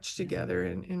watch together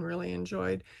and really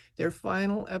enjoyed, their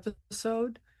final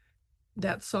episode,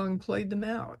 that song played them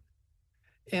out.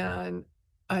 And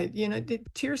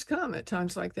tears come at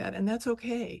times like that, and that's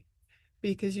okay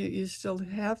because you still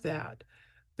have that.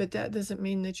 But that doesn't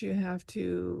mean that you have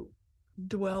to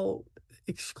dwell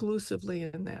exclusively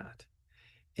in that.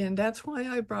 And that's why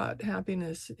I brought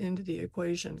happiness into the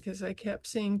equation, because I kept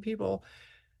seeing people,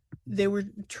 they were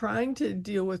trying to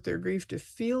deal with their grief to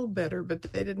feel better, but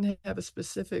they didn't have a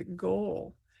specific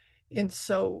goal. And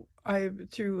so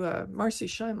through Marcy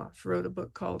Shimoff, wrote a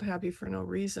book called Happy for No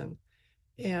Reason.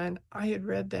 And I had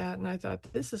read that and I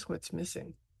thought, this is what's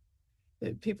missing.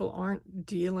 That people aren't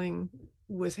dealing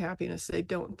with happiness. They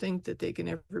don't think that they can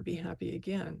ever be happy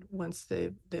again once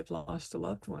they've lost a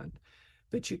loved one.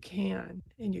 But you can,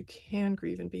 and you can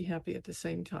grieve and be happy at the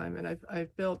same time. And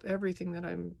I've built everything that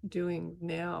I'm doing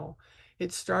now.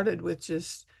 It started with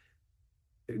just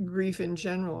grief in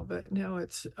general, but now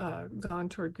it's gone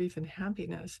toward grief and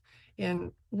happiness.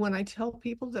 And when I tell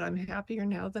people that I'm happier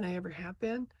now than I ever have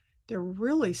been, they're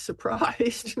really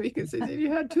surprised because they say,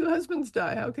 you had two husbands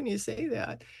die. How can you say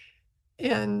that?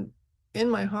 And in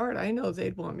my heart, I know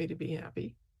they'd want me to be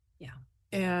happy. Yeah.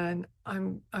 And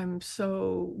I'm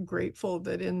so grateful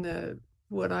that in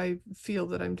what I feel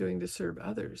that I'm doing to serve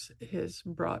others has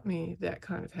brought me that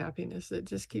kind of happiness that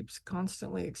just keeps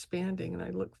constantly expanding, and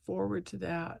I look forward to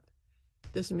that.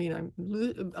 Doesn't mean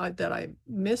that I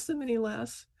miss them any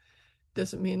less.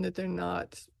 Doesn't mean that they're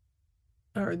not,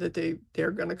 or that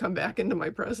they're going to come back into my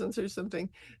presence or something.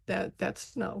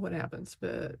 That's not what happens.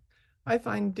 But I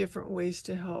find different ways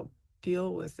to help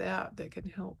deal with that can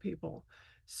help people.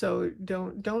 So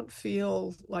don't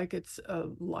feel like it's a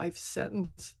life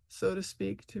sentence, so to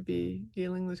speak, to be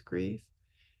dealing with grief.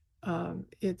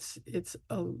 It's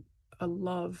a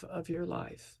love of your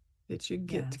life that you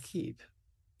get to keep.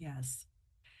 Yes.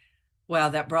 Wow,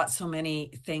 that brought so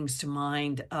many things to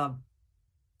mind.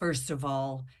 First of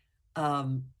all,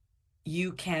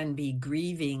 you can be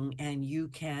grieving and you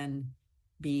can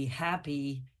be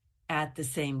happy at the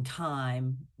same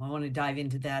time. I want to dive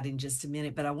into that in just a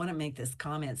minute, but I want to make this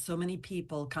comment. So many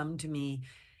people come to me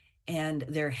and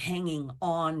they're hanging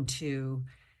on to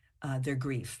their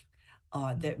grief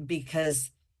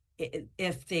because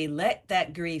if they let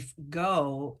that grief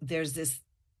go, there's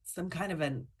some kind of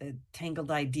a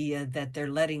tangled idea that they're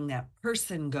letting that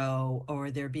person go,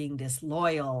 or they're being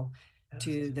disloyal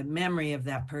to the memory of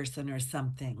that person or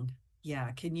something.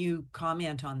 Yeah. Can you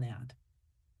comment on that?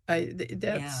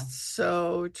 That's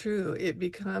so true. It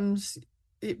becomes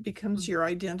your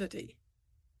identity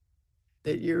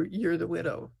that you're the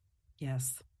widow.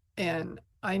 Yes. And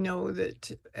I know that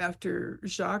after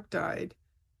Jacques died,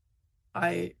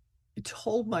 I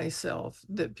told myself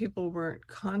that people weren't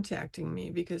contacting me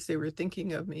because they were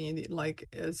thinking of me like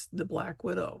as the Black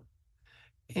Widow.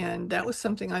 And that was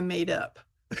something I made up.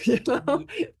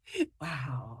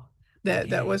 Wow.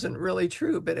 That wasn't really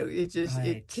true, but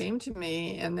it came to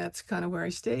me, and that's kind of where I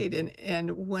stayed.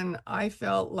 And when I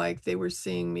felt like they were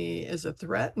seeing me as a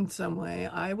threat in some way,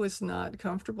 I was not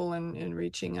comfortable in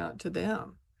reaching out to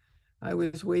them. I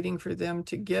was waiting for them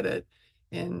to get it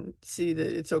and see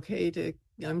that it's okay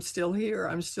I'm still here,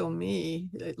 I'm still me,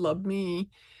 love me.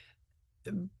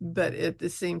 But at the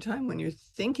same time, when you're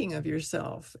thinking of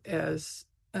yourself as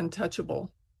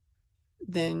untouchable,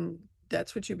 then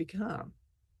that's what you become.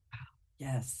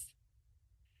 Yes.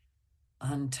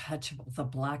 Untouchable, the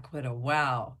Black Widow.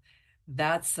 Wow.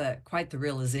 That's quite the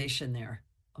realization there,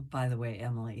 by the way,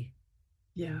 Emily.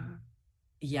 Yeah.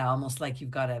 Yeah, almost like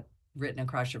you've got it written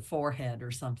across your forehead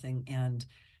or something. And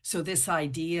so this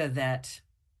idea that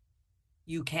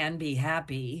you can be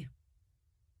happy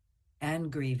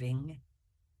and grieving,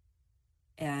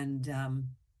 and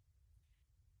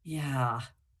yeah.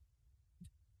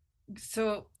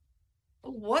 So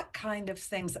what kind of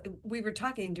things, we were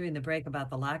talking during the break about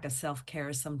the lack of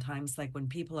self-care sometimes, like when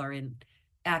people are in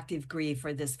active grief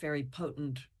or this very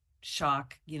potent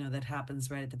shock, that happens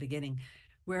right at the beginning,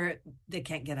 where they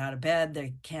can't get out of bed,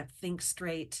 they can't think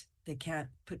straight, they can't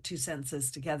put two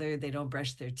sentences together, they don't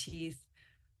brush their teeth.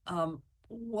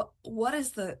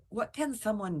 What can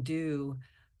someone do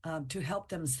to help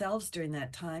themselves during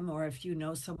that time, or if you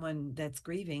know someone that's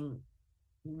grieving,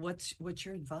 what's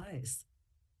your advice?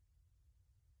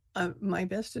 My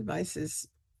best advice is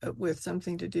with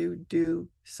something to do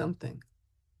something,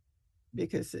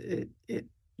 because it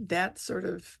that sort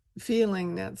of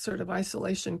feeling, that sort of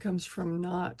isolation comes from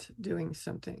not doing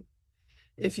something.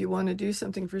 If you want to do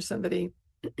something for somebody,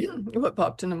 what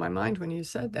popped into my mind when you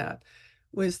said that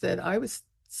was that I was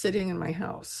sitting in my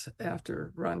house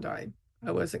after Ron died.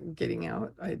 I wasn't getting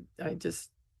out. I just,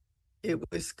 it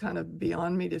was kind of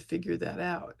beyond me to figure that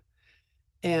out.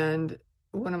 And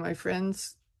one of my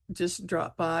friends just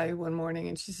dropped by one morning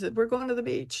and she said, "We're going to the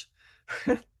beach."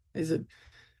 I said,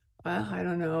 "Well, I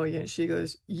don't know." Yeah, she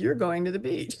goes, "You're going to the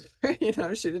beach."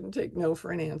 She didn't take no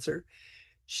for an answer.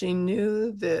 She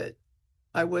knew that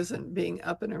I wasn't being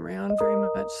up and around very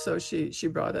much, so she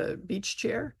brought a beach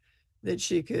chair that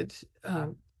she could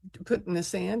put in the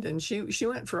sand, and she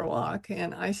went for a walk,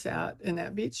 and I sat in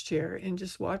that beach chair and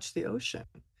just watched the ocean,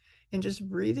 and just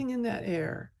breathing in that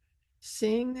air,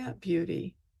 seeing that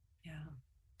beauty, Yeah.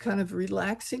 kind of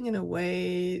relaxing in a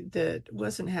way that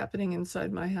wasn't happening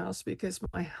inside my house, because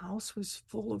my house was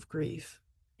full of grief.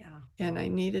 Yeah. And I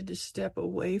needed to step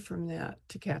away from that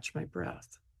to catch my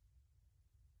breath.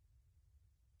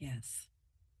 Yes.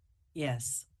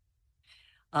 Yes.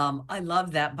 I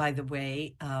love that, by the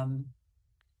way.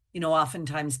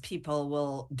 Oftentimes people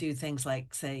will do things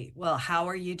like say, "Well, how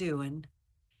are you doing?"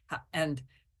 And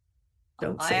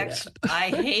Don't I say actually, that. I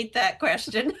hate that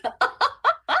question.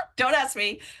 Don't ask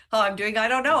me how I'm doing. I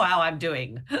don't know how I'm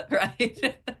doing,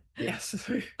 right? Yes.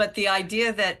 But the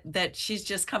idea that she's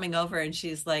just coming over and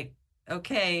she's like,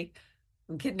 "Okay,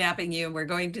 I'm kidnapping you and we're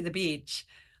going to the beach."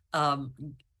 Um,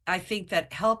 I think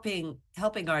that helping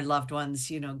our loved ones,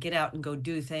 get out and go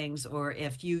do things, or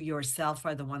if you yourself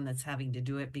are the one that's having to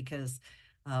do it because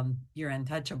you're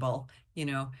untouchable,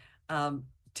 um,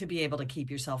 to be able to keep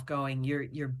yourself going,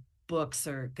 your books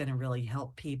are going to really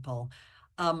help people.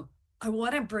 Um, I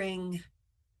want to bring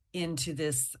into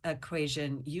this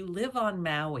equation. You live on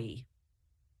Maui,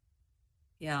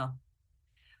 yeah,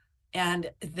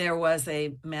 and there was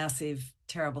a massive,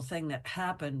 terrible thing that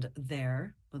happened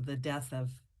there with the death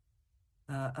of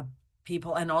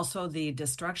people and also the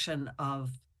destruction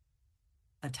of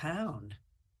a town.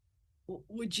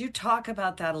 Would you talk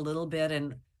about that a little bit?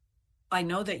 And I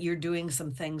know that you're doing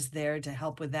some things there to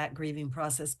help with that grieving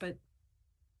process, but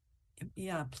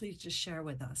yeah, please just share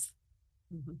with us.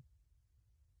 Mm-hmm.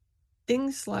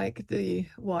 Things like the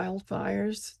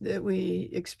wildfires that we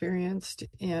experienced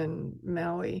in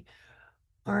Maui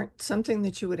aren't something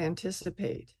that you would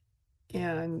anticipate.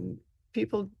 And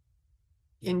people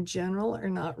in general are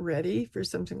not ready for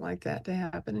something like that to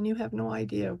happen. And you have no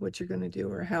idea what you're going to do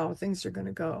or how things are going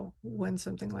to go when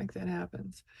something like that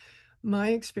happens. My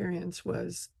experience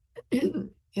was in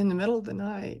the middle of the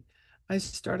night, I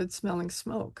started smelling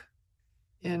smoke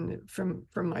from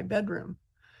my bedroom.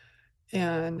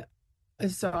 And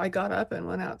so I got up and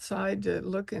went outside to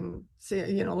look and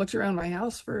see, looked around my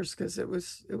house first because it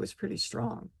was pretty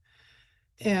strong.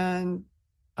 And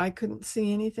I couldn't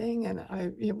see anything. And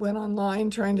I went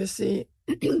online trying to see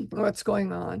what's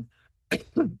going on.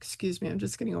 Excuse me, I'm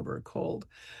just getting over a cold.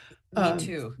 Me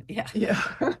too. Yeah.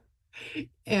 Yeah.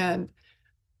 And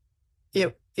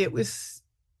it was,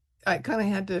 I kind of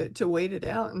had to wait it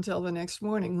out until the next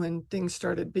morning when things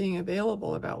started being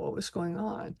available about what was going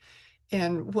on.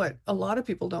 And what a lot of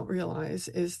people don't realize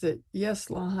is that, yes,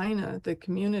 Lahaina, the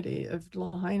community of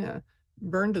Lahaina,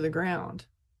 burned to the ground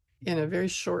in a very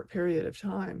short period of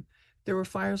time. There were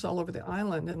fires all over the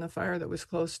island, and the fire that was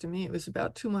close to me, it was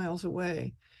about 2 miles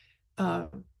away. It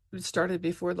started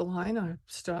before the Lahaina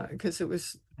started, because it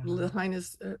was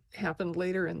Lahaina's happened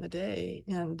later in the day,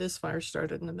 and this fire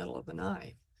started in the middle of the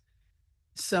night.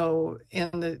 So,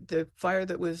 and the fire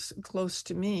that was close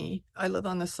to me, I live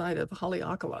on the side of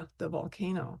Haleakala, the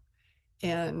volcano.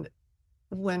 And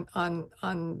when on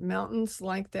mountains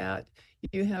like that,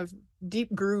 you have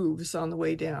deep grooves on the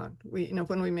way down.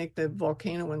 When we make the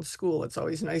volcano in school, it's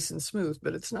always nice and smooth,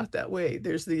 but it's not that way.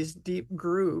 There's these deep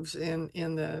grooves in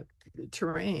the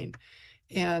terrain.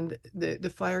 And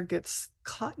the fire gets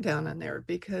caught down in there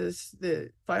because the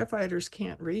firefighters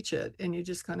can't reach it, and you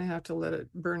just kind of have to let it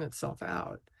burn itself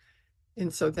out.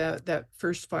 And so that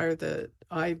first fire that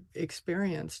I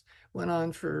experienced went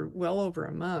on for well over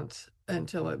a month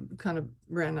until it kind of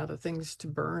ran out of things to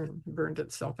burned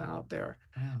itself out there.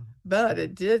 Wow. But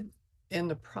it did, in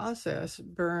the process,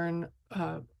 burn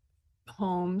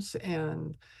homes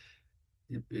and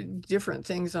different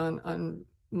things on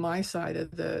my side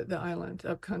of the island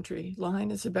up country.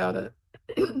 Line is about a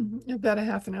about a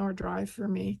half an hour drive for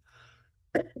me.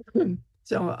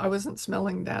 So I wasn't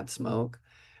smelling that smoke,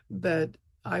 but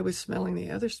I was smelling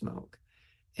the other smoke.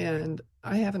 And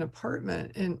I have an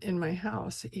apartment in my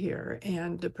house here,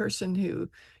 and the person who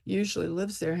usually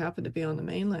lives there happened to be on the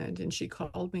mainland, and she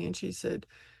called me and she said,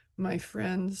 my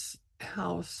friend's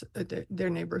house, their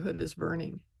neighborhood is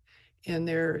burning, and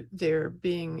they're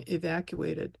being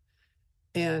evacuated,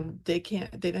 and they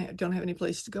don't have any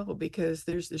place to go because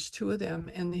there's two of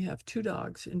them, and they have two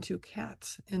dogs and two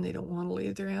cats, and they don't want to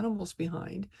leave their animals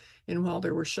behind. And while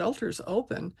there were shelters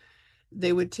open,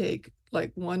 they would take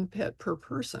like one pet per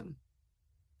person,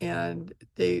 and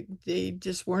they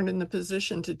just weren't in the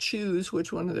position to choose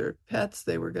which one of their pets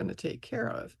they were going to take care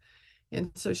of.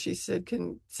 And so she said,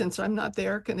 can since I'm not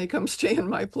there, can they come stay in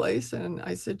my place? And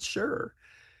I said, sure,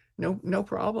 no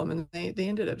problem. And they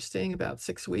ended up staying about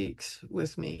 6 weeks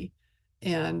with me.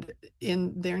 And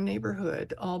in their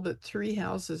neighborhood, all but three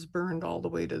houses burned all the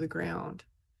way to the ground.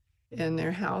 And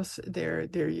their house, their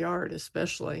yard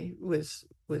especially, was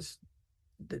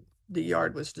the, the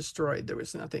yard was destroyed. There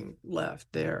was nothing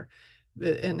left there.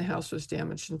 And the house was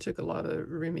damaged and took a lot of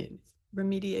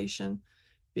remediation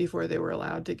before they were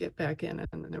allowed to get back in.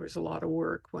 And there was a lot of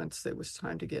work once it was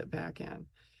time to get back in.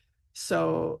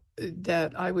 So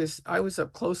that I was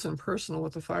up close and personal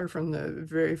with the fire from the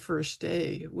very first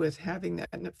day with having that.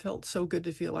 And it felt so good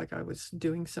to feel like I was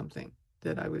doing something,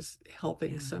 that I was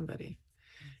helping somebody.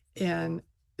 And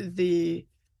the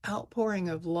outpouring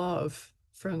of love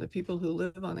from the people who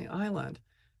live on the island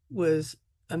was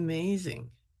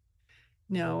amazing.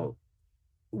 Now,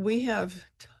 we have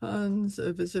tons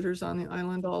of visitors on the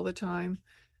island all the time.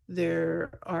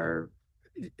 They're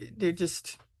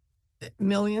just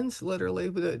millions, literally,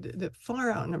 that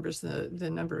far outnumbers the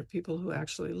number of people who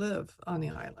actually live on the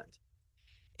island.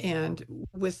 And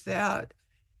with that,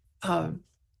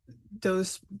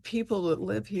 those people that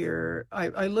live here,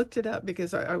 I looked it up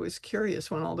because I was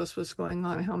curious when all this was going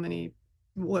on,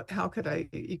 how could I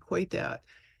equate that?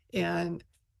 And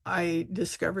I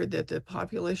discovered that the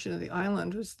population of the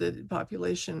island was the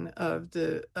population of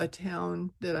a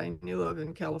town that I knew of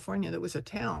in California that was a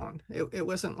town. It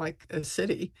wasn't like a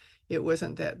city. It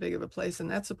wasn't that big of a place. And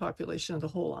that's the population of the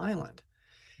whole island.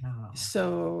 Oh.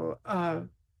 So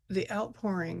the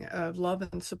outpouring of love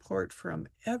and support from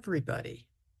everybody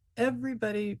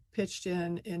pitched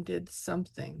in and did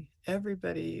something.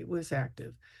 Everybody was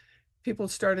active. People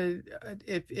started,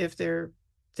 if their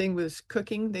thing was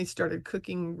cooking, they started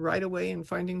cooking right away and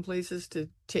finding places to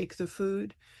take the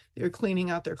food. They were cleaning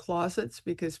out their closets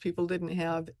because people didn't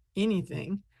have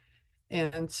anything.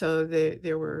 And so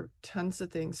there were tons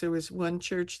of things. There was one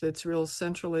church that's real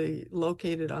centrally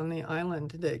located on the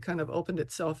island that kind of opened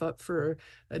itself up for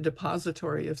a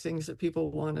depository of things that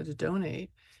people wanted to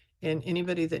donate. And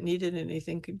anybody that needed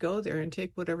anything could go there and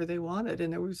take whatever they wanted.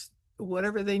 And there was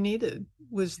whatever they needed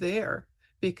was there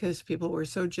because people were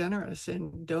so generous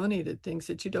and donated things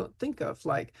that you don't think of,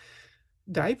 like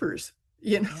diapers,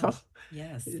 you know.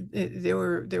 Yes. There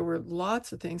were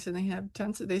lots of things, and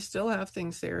they still have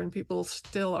things there, and people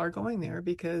still are going there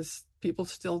because people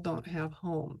still don't have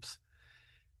homes.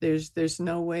 There's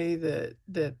no way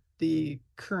that the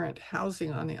current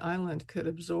housing on the island could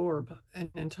absorb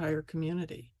an entire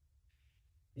community.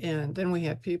 And then we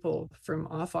had people from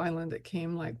off island that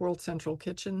came, like World Central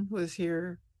Kitchen was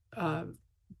here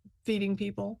feeding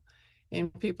people,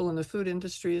 and people in the food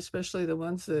industry, especially the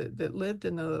ones that lived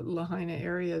in the Lahaina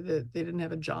area, that they didn't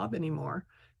have a job anymore,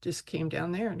 just came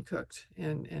down there and cooked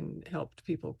and helped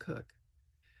people cook.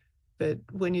 But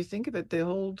when you think of it, the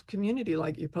whole community,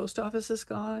 like your post office is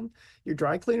gone, your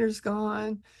dry cleaner's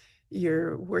gone,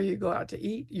 where you go out to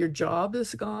eat, your job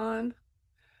is gone.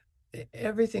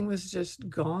 Everything was just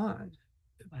gone.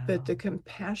 Wow. But the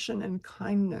compassion and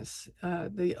kindness,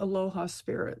 the aloha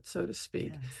spirit, so to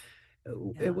speak,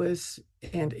 it was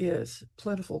and is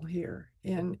plentiful here.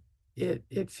 And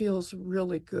it feels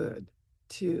really good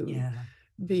to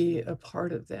be a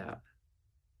part of that.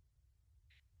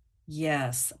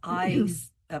 Yes, I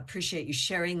appreciate you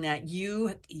sharing that.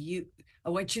 I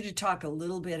want you to talk a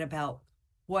little bit about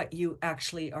what you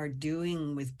actually are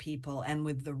doing with people and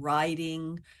with the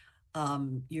writing,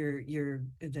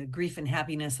 the Grief and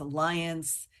Happiness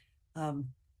Alliance. And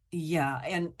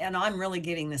I'm really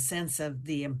getting the sense of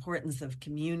the importance of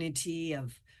community,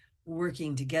 of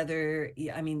working together.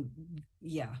 I mean,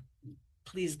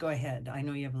 please go ahead. I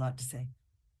know you have a lot to say.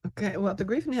 Okay, well, the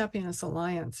Grief and Happiness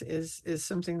Alliance is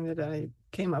something that I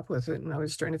came up with, and I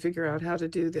was trying to figure out how to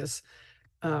do this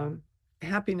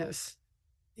happiness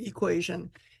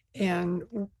equation. And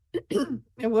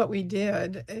and what we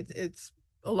did, it's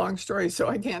a long story, so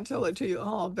I can't tell it to you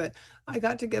all, but I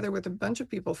got together with a bunch of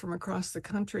people from across the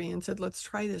country and said, let's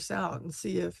try this out and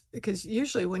see if, because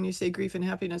usually when you say grief and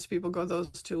happiness, people go, those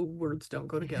two words don't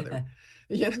go together,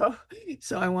 you know?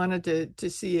 So I wanted to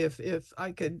see if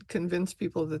I could convince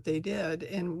people that they did.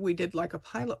 And we did like a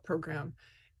pilot program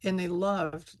and they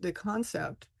loved the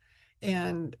concept.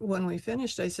 And when we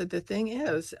finished, I said, the thing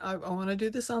is, I want to do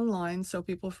this online so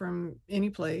people from any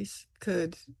place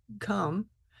could come.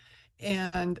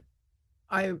 And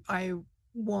I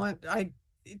want I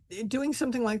doing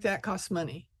something like that costs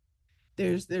money.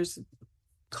 There's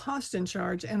cost in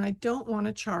charge, and I don't want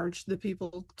to charge the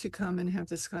people to come and have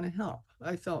this kind of help.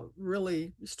 I felt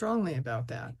really strongly about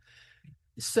that.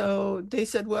 So they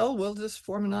said, well, we'll just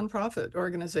form a nonprofit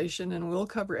organization and we'll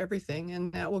cover everything.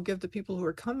 And that will give the people who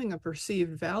are coming a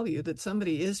perceived value that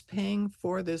somebody is paying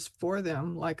for this for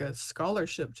them, like a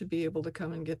scholarship to be able to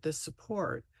come and get this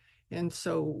support. And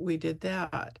so we did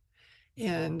that.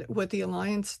 And what the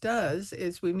Alliance does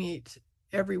is we meet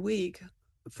every week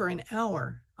for an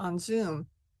hour on Zoom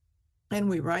and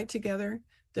we write together.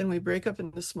 Then we break up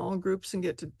into small groups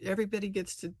and everybody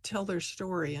gets to tell their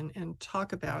story and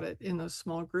talk about it in those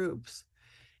small groups.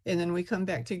 And then we come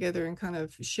back together and kind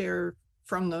of share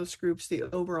from those groups the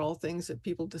overall things that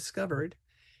people discovered.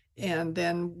 And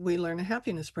then we learn a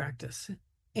happiness practice.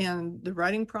 And the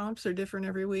writing prompts are different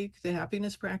every week. The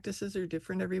happiness practices are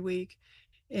different every week.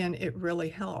 And it really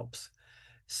helps.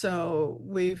 So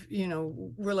we're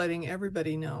letting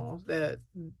everybody know that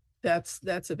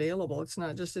that's available. It's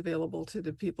not just available to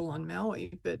the people on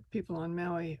Maui, but people on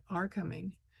Maui are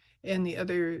coming. And the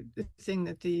other thing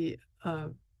that the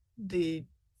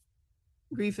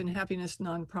Grief and Happiness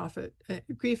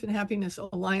Grief and Happiness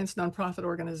Alliance nonprofit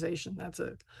organization, that's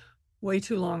a way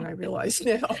too long, I realize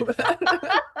now, but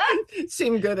it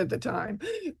seemed good at the time.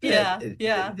 But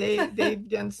yeah. They've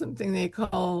done something they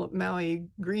call Maui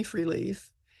Grief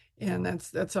Relief, and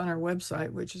that's on our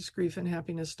website, which is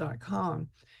griefandhappiness.com.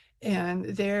 And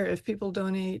there, if people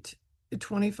donate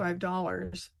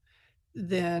 $25,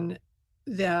 then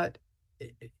that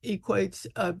equates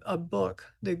a book,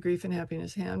 the Grief and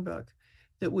Happiness Handbook,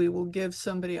 that we will give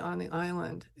somebody on the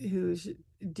island who's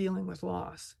dealing with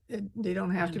loss. They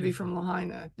don't have to be from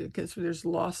Lahaina, because there's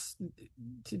loss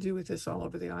to do with this all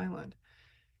over the island.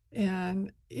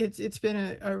 And it's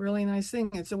been a really nice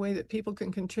thing. It's a way that people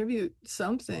can contribute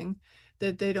something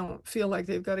that they don't feel like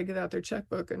they've got to get out their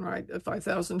checkbook and write a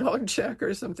 $5,000 check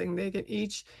or something. They can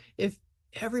each, if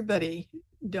everybody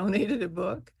donated a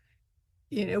book,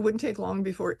 it wouldn't take long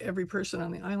before every person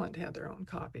on the island had their own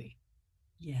copy.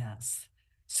 Yes.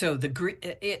 So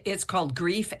it's called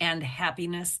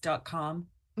griefandhappiness.com.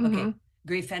 Okay. Mm-hmm.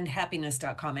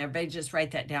 Griefandhappiness.com. Everybody just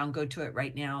write that down. Go to it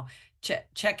right now.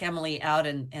 Check Emily out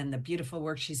and the beautiful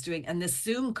work she's doing. And this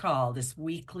Zoom call, this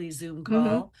weekly Zoom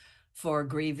call for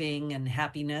grieving and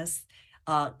happiness,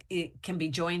 it can be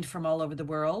joined from all over the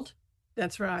world.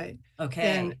 That's right.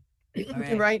 Okay.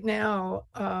 And right now,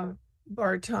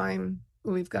 our time,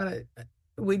 we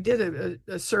did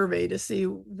a survey to see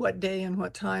what day and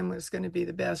what time was going to be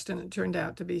the best. And it turned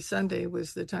out to be Sunday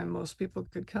was the time most people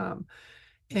could come.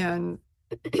 And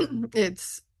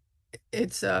it's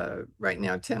right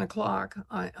now 10 o'clock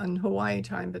on Hawaii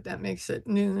time, but that makes it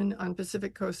noon on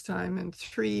Pacific Coast time and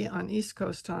 3 on East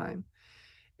Coast time.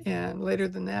 And later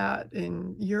than that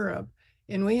in Europe.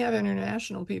 And we have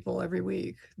international people every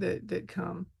week that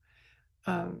come.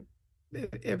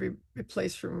 Every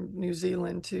place from New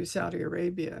Zealand to Saudi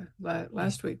Arabia.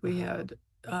 Last week we had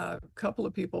a couple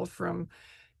of people from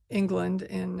England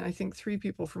and I think 3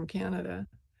 people from Canada.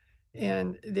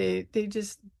 And they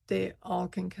all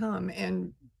can come.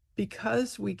 And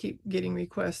because we keep getting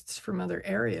requests from other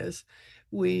areas,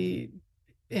 because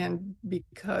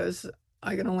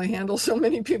I can only handle so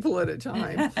many people at a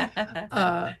time,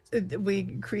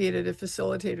 we created a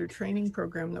facilitator training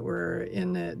program that we're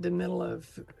in the middle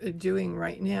of doing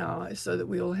right now, so that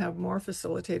we'll have more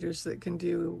facilitators that can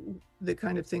do the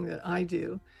kind of thing that I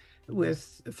do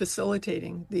with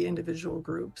facilitating the individual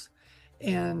groups.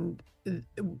 And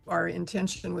our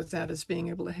intention with that is being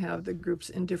able to have the groups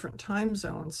in different time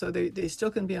zones. So they still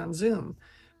can be on Zoom,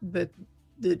 but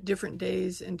the different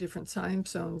days and different time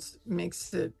zones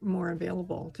makes it more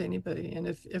available to anybody. And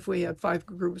if we had 5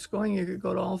 groups going, you could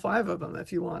go to all 5 of them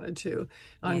if you wanted to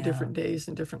on different days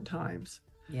and different times.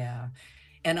 Yeah.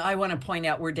 And I want to point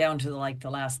out, we're down to the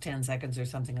last 10 seconds or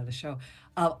something of the show.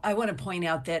 I want to point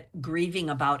out that grieving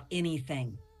about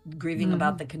anything, grieving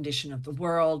about the condition of the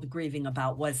world, grieving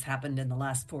about what's happened in the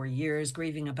last 4 years,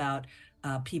 grieving about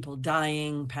people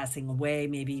dying, passing away,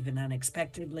 maybe even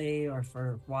unexpectedly or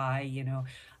for why,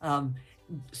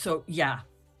 so yeah,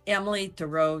 Emily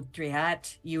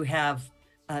Thoreau-Driat. You have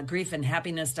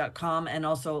griefandhappiness.com, and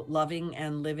also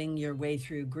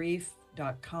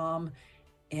lovingandlivingyourwaythroughgrief.com.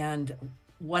 And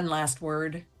one last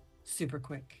word, super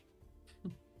quick.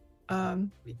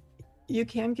 You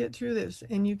can get through this,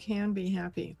 and you can be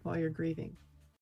happy while you're grieving.